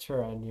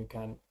lecture and you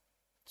can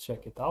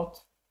check it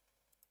out.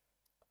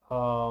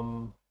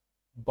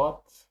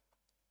 But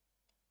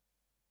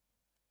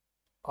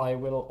I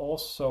will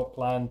also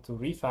plan to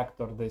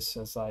refactor this,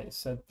 as I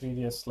said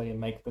previously, and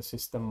make the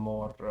system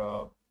more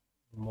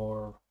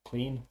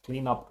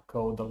clean up the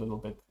code a little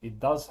bit. It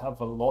does have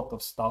a lot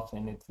of stuff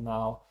in it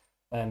now,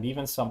 and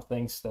even some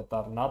things that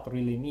are not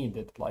really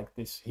needed, like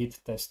this hit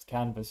test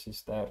canvas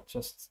is there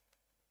just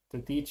to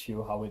teach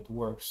you how it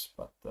works,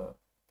 but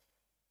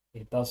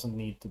it doesn't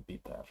need to be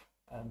there.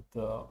 And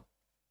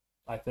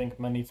I think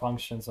many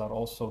functions are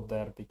also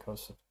there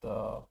because of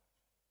the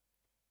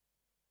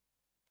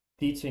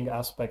teaching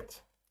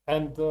aspect.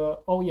 And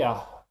oh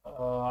yeah,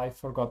 I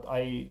forgot,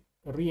 I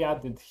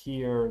re-added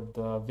here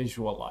the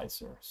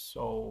visualizer.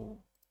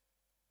 So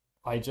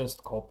I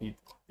just copied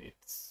it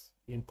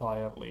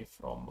entirely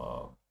from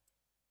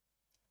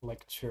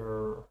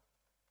lecture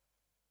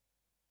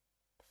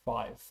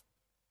 5.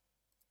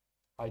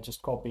 I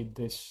just copied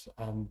this,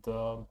 and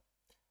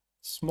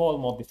small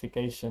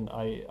modification,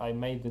 I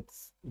made it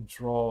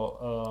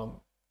draw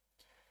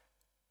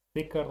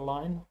thicker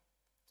line,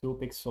 2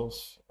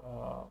 pixels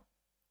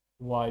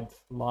wide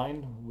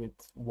line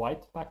with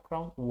white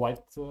background,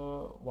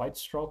 white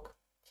stroke,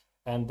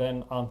 and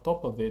then on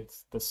top of it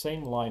the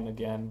same line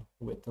again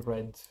with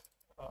red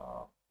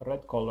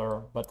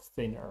color but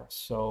thinner.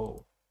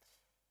 So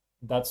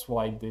that's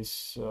why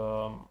this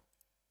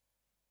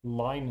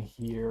line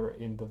here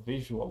in the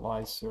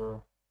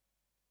visualizer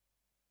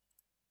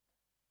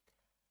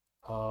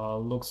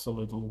looks a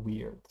little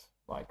weird.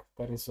 Like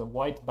there is a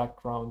white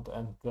background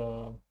and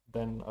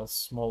then a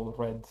small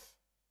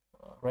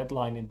red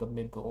line in the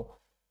middle.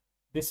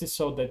 This is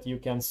so that you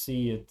can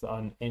see it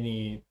on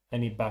any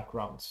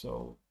background.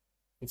 So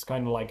it's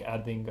kind of like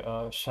adding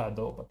a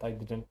shadow, but I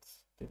didn't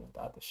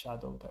add a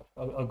shadow there.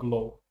 A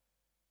glow,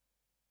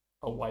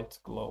 a white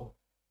glow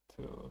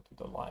to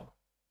the line.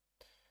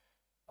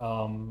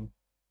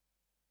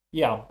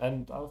 Yeah,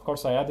 and of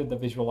course I added the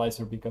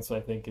visualizer because I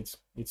think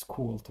it's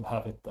cool to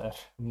have it there,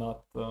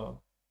 not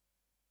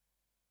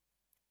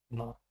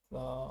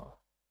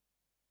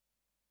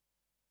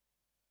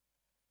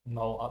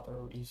no other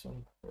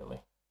reason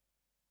really.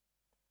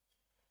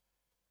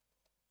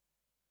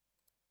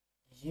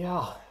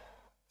 Yeah,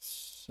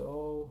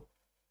 so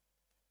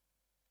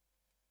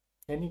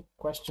any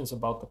questions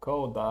about the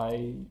code?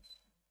 I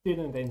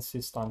didn't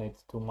insist on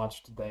it too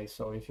much today,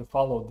 so if you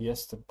followed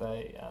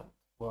yesterday and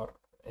were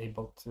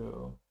able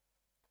to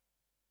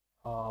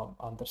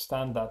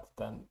understand that,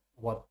 then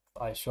what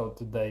I showed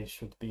today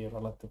should be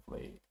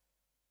relatively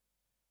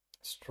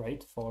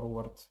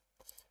straightforward.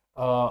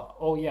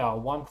 Oh yeah,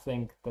 one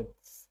thing that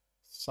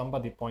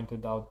somebody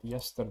pointed out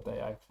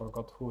yesterday, I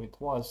forgot who it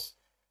was.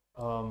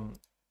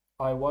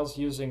 I was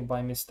using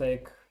by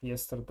mistake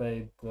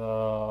yesterday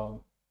the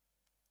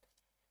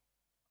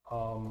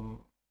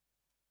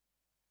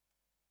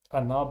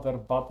another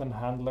button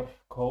handler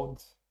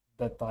code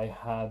that I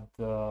had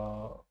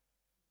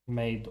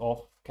made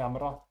off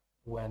camera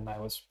when I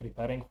was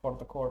preparing for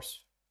the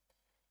course.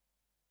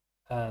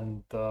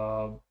 And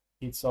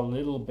it's a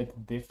little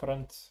bit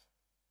different,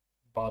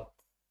 but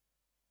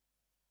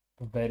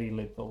very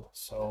little.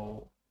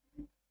 So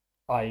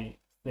I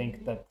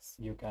think that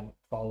you can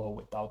follow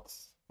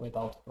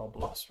without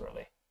problems,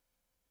 really.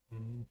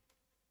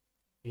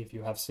 If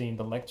you have seen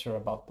the lecture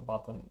about the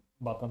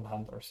button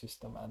handler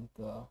system and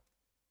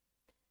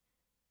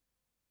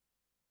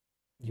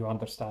you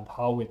understand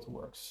how it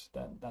works,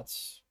 then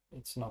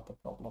it's not a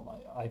problem,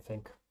 I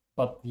think.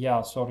 But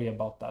yeah, sorry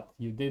about that.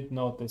 You did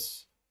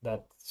notice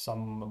that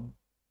some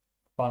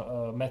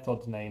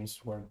method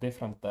names were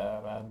different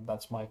there, and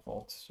that's my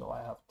fault. So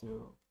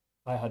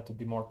I had to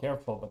be more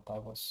careful, but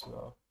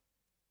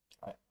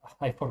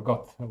I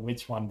forgot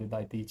which one did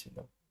I teach in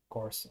the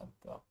course, and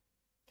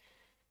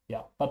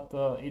yeah, but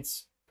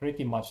it's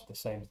pretty much the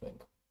same thing.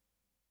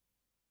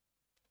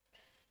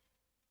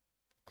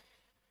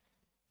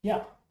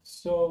 Yeah,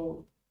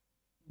 so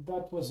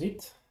that was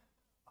it.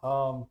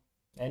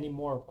 Any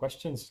more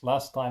questions?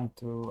 Last time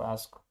to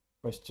ask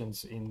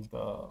questions in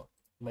the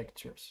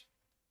lectures.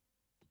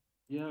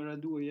 Yeah,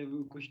 Radu, I have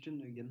a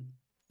question again.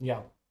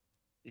 Yeah.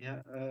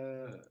 Yeah,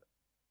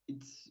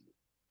 it's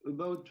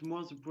about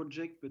more the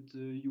project, but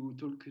you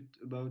talked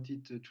about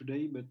it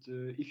today. But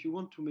if you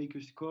want to make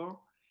a score,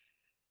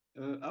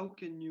 how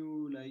can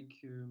you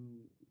like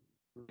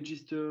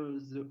register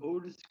the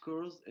old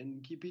scores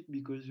and keep it,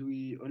 because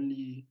we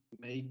only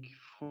make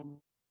front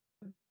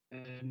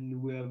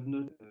and we have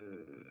not,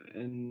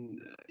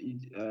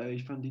 I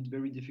found it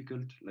very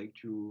difficult, like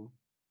to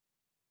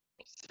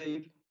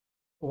save.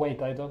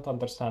 Wait, I don't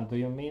understand. Do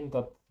you mean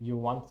that you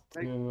want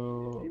Like,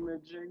 to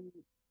imagine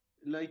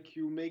like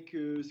you make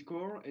a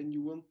score and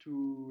you want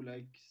to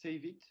like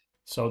save it,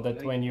 so that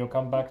like, when you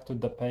come back to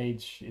the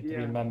page, it yeah,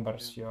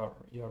 remembers your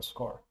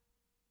score?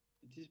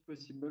 it is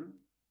possible.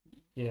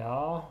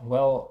 Yeah,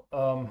 well,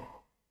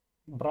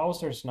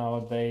 browsers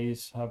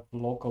nowadays have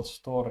local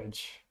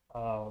storage.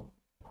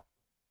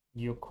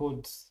 You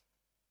could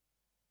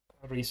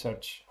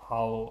research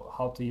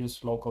how to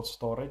use local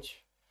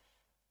storage.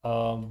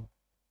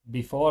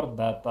 Before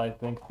that, I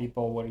think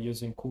people were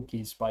using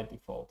cookies by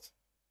default.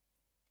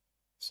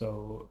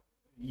 So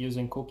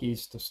using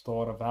cookies to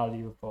store a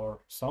value for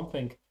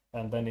something,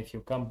 and then if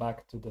you come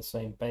back to the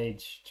same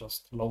page,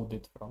 just load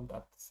it from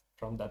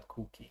that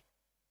cookie.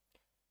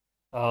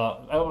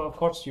 Of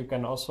course, you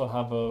can also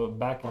have a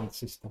backend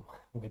system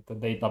with the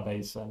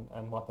database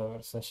and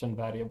whatever session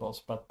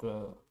variables, but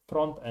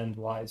front-end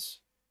wise,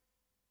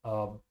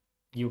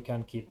 you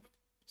can keep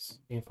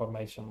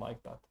information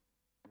like that.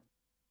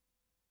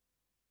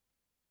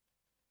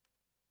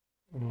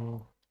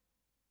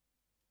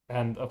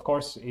 And of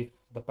course, if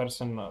the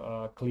person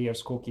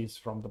clears cookies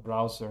from the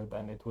browser,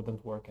 then it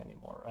wouldn't work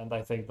anymore. And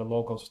I think the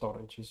local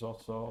storage is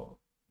also,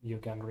 you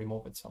can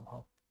remove it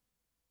somehow.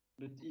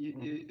 But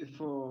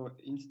for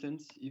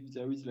instance, if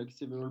there is like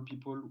several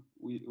people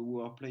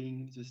who are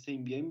playing the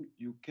same game,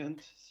 you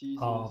can't see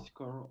the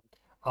score.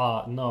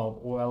 No,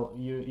 well,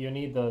 you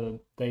need a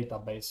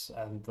database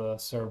and the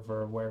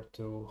server where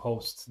to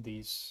host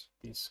these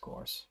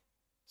scores.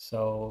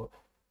 So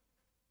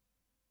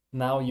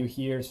now you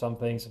hear some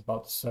things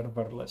about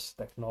serverless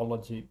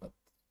technology, but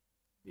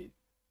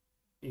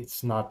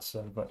it's not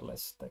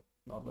serverless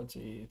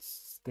technology.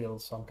 It's still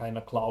some kind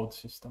of cloud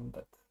system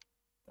that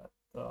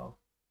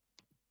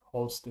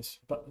holds this.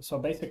 But so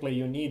basically,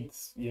 you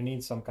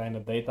need some kind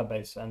of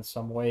database and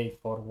some way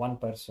for one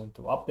person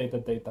to update the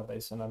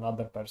database and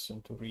another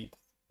person to read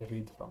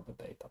from the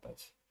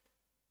database,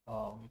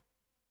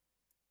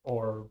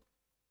 or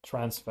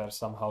transfer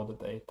somehow the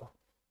data.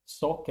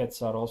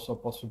 Sockets are also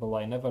possible.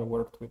 I never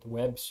worked with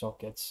web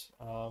sockets.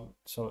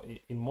 So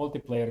in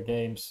multiplayer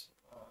games,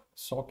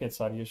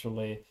 sockets are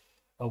usually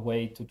a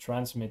way to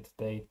transmit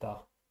data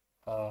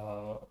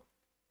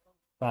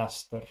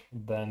faster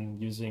than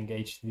using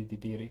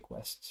HTTP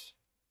requests.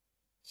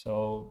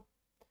 So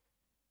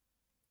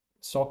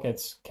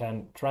sockets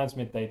can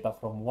transmit data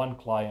from one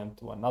client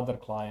to another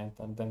client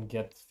and then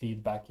get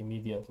feedback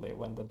immediately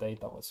when the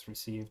data was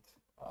received.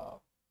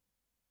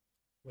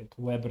 With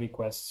web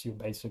requests, you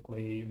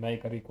basically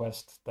make a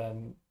request,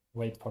 then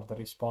wait for the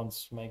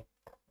response, make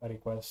a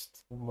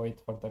request,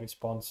 wait for the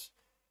response,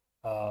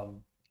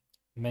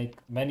 make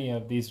many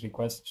of these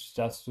requests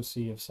just to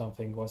see if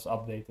something was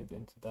updated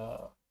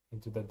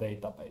into the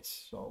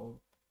database. So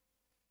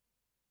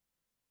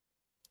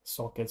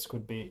sockets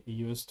could be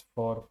used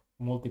for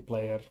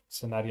multiplayer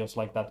scenarios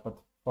like that, but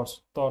for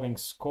storing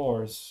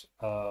scores,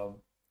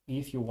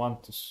 if you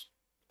want to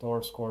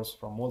store scores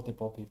from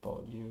multiple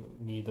people, you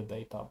need a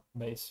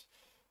database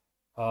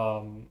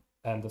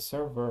and a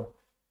server.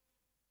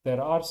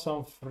 There are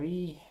some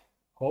free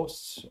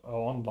hosts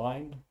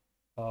online.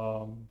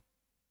 I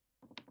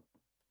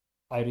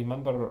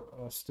remember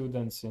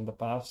students in the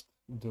past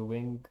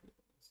doing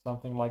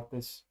something like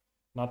this,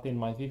 not in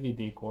my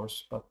VVD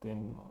course, but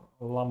in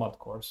LAMAT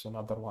course,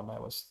 another one I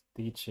was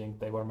teaching.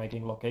 They were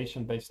making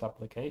location-based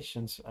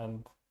applications,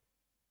 and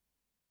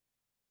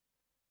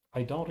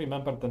I don't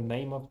remember the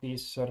name of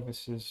these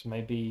services,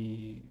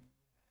 maybe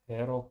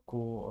Heroku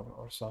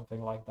or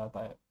something like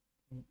that.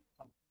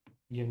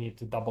 You need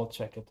to double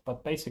check it.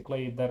 But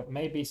basically, there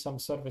may be some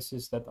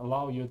services that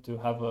allow you to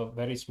have a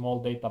very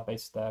small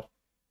database there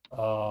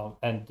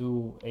and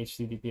do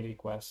HTTP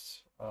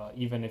requests,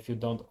 even if you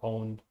don't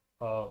own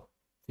a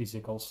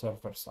physical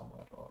server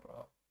somewhere or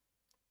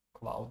a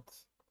cloud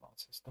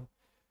system.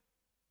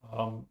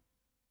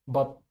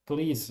 But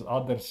please,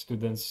 other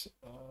students,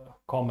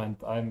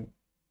 comment.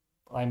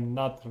 I'm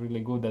not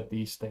really good at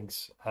these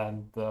things,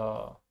 and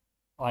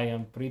I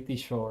am pretty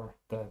sure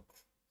that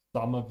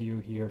some of you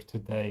here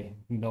today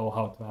know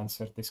how to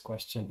answer this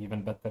question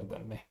even better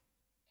than me.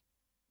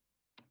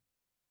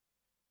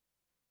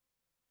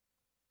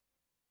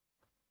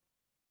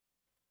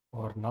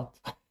 Or not.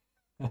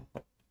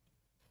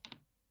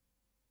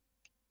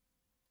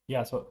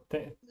 Yeah, so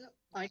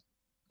I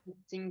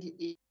think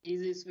the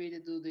easiest way to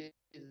do this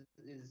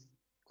is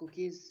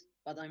cookies,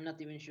 but I'm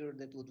not even sure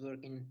that would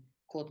work in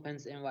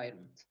CodePen's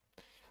environment.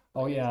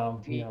 oh yeah,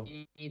 If we yeah.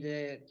 need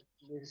the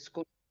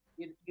score,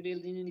 you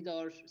really need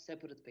our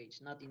separate page,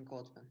 not in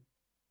CodePen.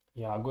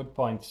 Yeah, good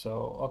point.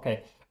 So,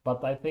 okay,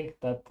 but I think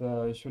that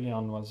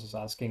Julian was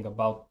asking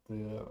about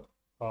the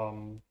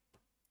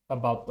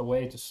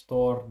way to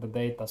store the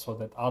data so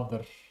that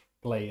other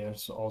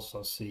players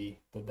also see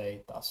the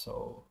data,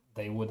 so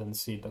they wouldn't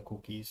see the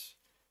cookies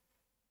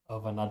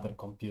of another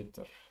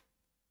computer.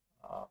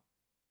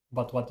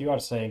 But what you are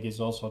saying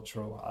is also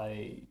true.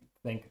 I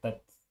think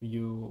that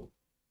you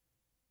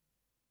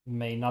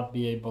may not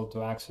be able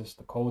to access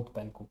the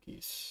CodePen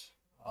cookies.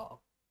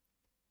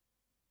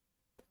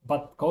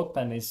 But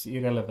CodePen is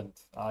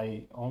irrelevant.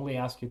 I only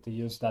ask you to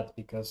use that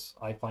because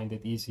I find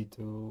it easy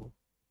to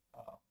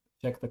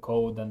check the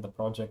code and the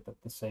project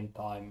at the same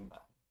time,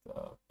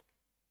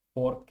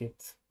 fork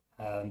it,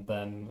 and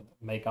then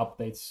make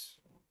updates.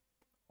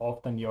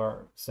 Often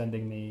you're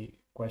sending me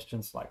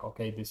questions like,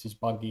 okay, this is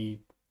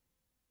buggy.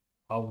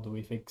 How do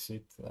we fix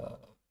it?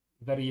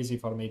 Very easy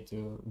for me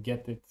to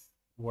get it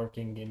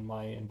working in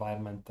my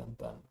environment and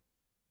then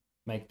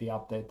make the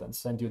update and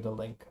send you the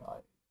link.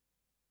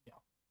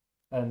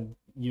 And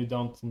you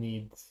don't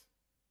need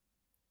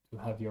to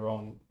have your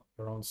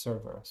own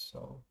server.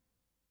 So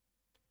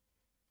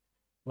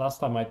last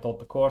time I taught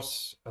the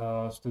course,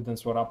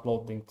 students were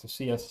uploading to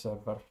CS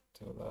server,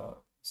 to the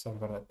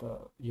server at the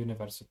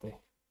university,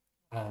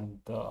 and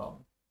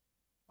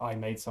I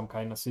made some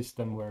kind of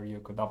system where you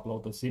could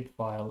upload a zip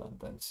file and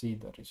then see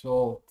the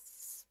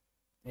results.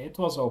 It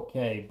was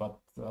okay, but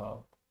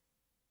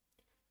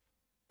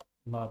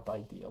not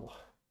ideal,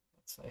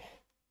 let's say.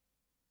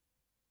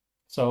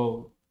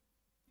 So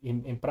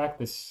in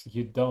practice,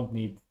 you don't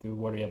need to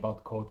worry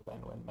about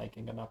CodePen when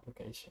making an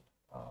application.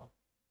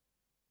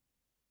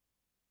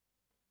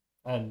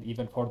 And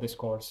even for this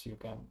course, you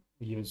can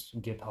use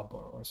GitHub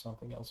or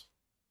something else.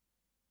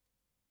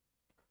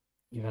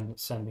 Even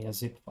send me a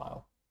zip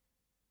file.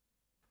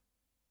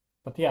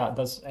 But yeah,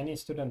 does any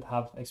student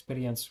have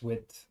experience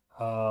with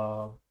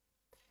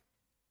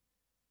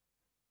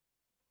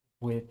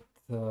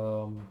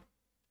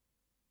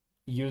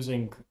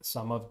using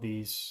some of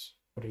these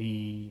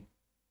free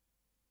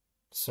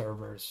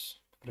servers,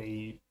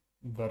 free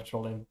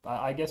virtual, and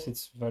I guess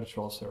it's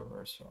virtual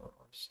servers or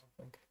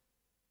something?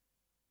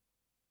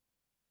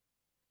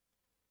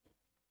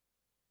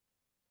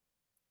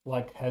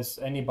 Like, has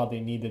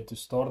anybody needed to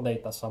store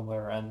data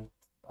somewhere and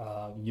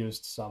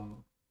used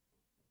some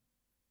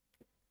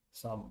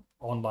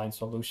online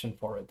solution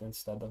for it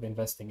instead of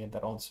investing in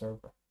their own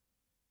server?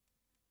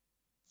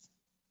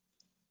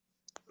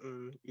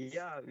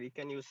 Yeah, we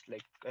can use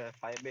like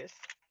Firebase.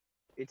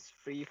 It's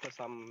free for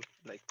some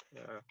like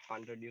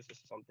 100 users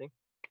or something.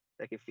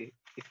 Like if they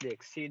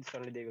exceed,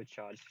 only they will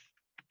charge.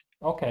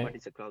 Okay. But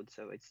it's a cloud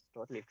server. It's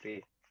totally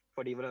free.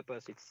 For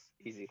developers, it's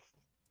easy.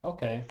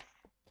 Okay.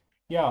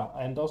 Yeah,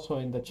 and also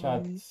in the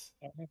chat.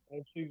 I have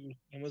also used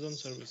Amazon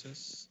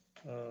services.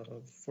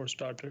 For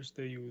starters,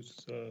 they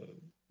use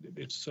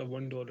it's a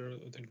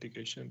 $1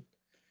 authentication,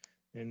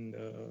 and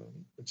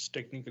it's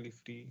technically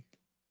free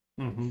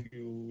if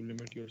you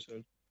limit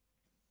yourself.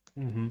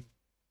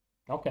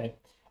 Okay,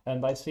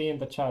 and I see in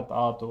the chat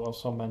Radu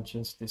also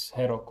mentions this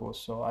Heroku,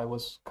 so I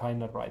was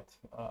kind of right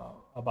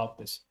about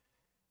this.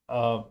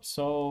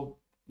 So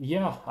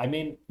yeah, I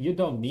mean, you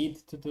don't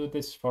need to do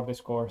this for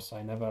this course.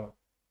 I never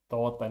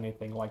taught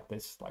anything like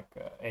this, like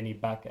any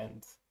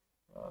backend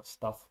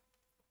stuff.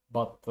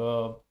 But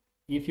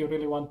if you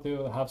really want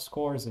to have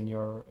scores in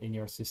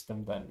your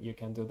system, then you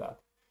can do that.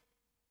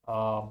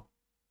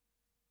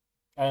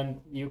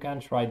 And you can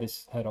try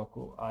this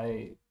Heroku.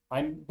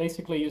 I'm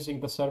basically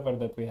using the server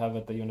that we have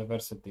at the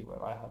university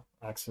where I have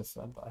access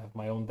and I have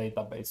my own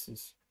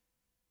databases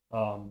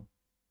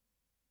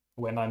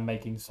when I'm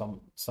making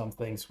some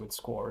things with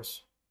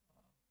scores.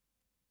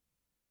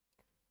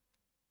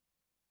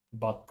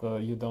 But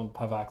you don't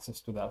have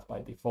access to that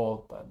by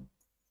default, and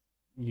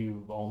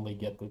you only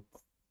get it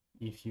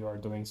if you are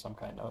doing some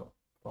kind of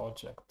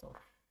project or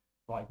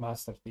like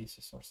master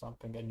thesis or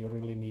something, and you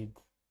really need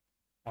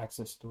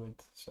access to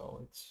it.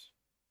 So it's,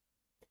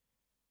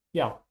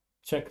 yeah,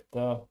 check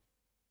the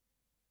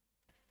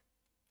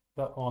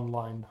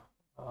online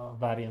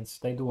variants.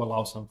 They do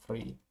allow some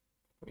free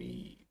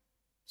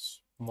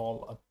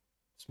small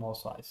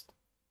sized.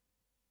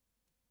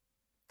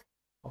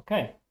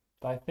 Okay,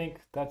 I think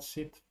that's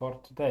it for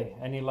today.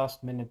 Any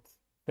last minute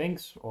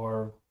things,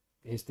 or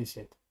is this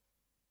it?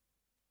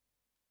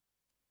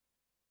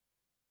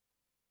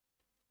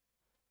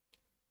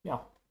 Yeah,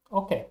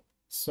 okay.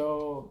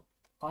 So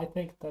I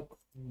think that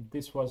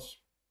this was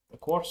the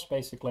course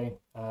basically,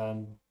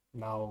 and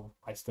now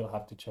I still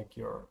have to check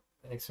your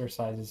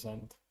exercises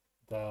and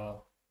the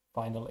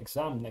final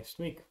exam next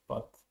week,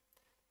 but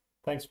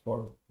thanks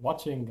for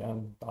watching,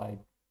 and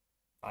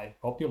I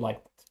hope you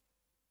liked it.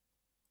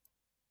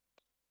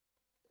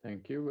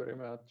 Thank you very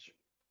much.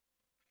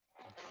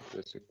 It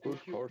was a good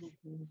course.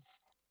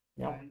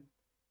 Yeah.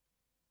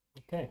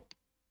 Okay.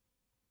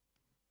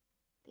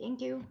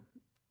 Thank you.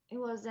 It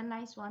was a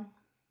nice one.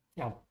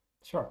 Yeah,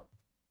 sure.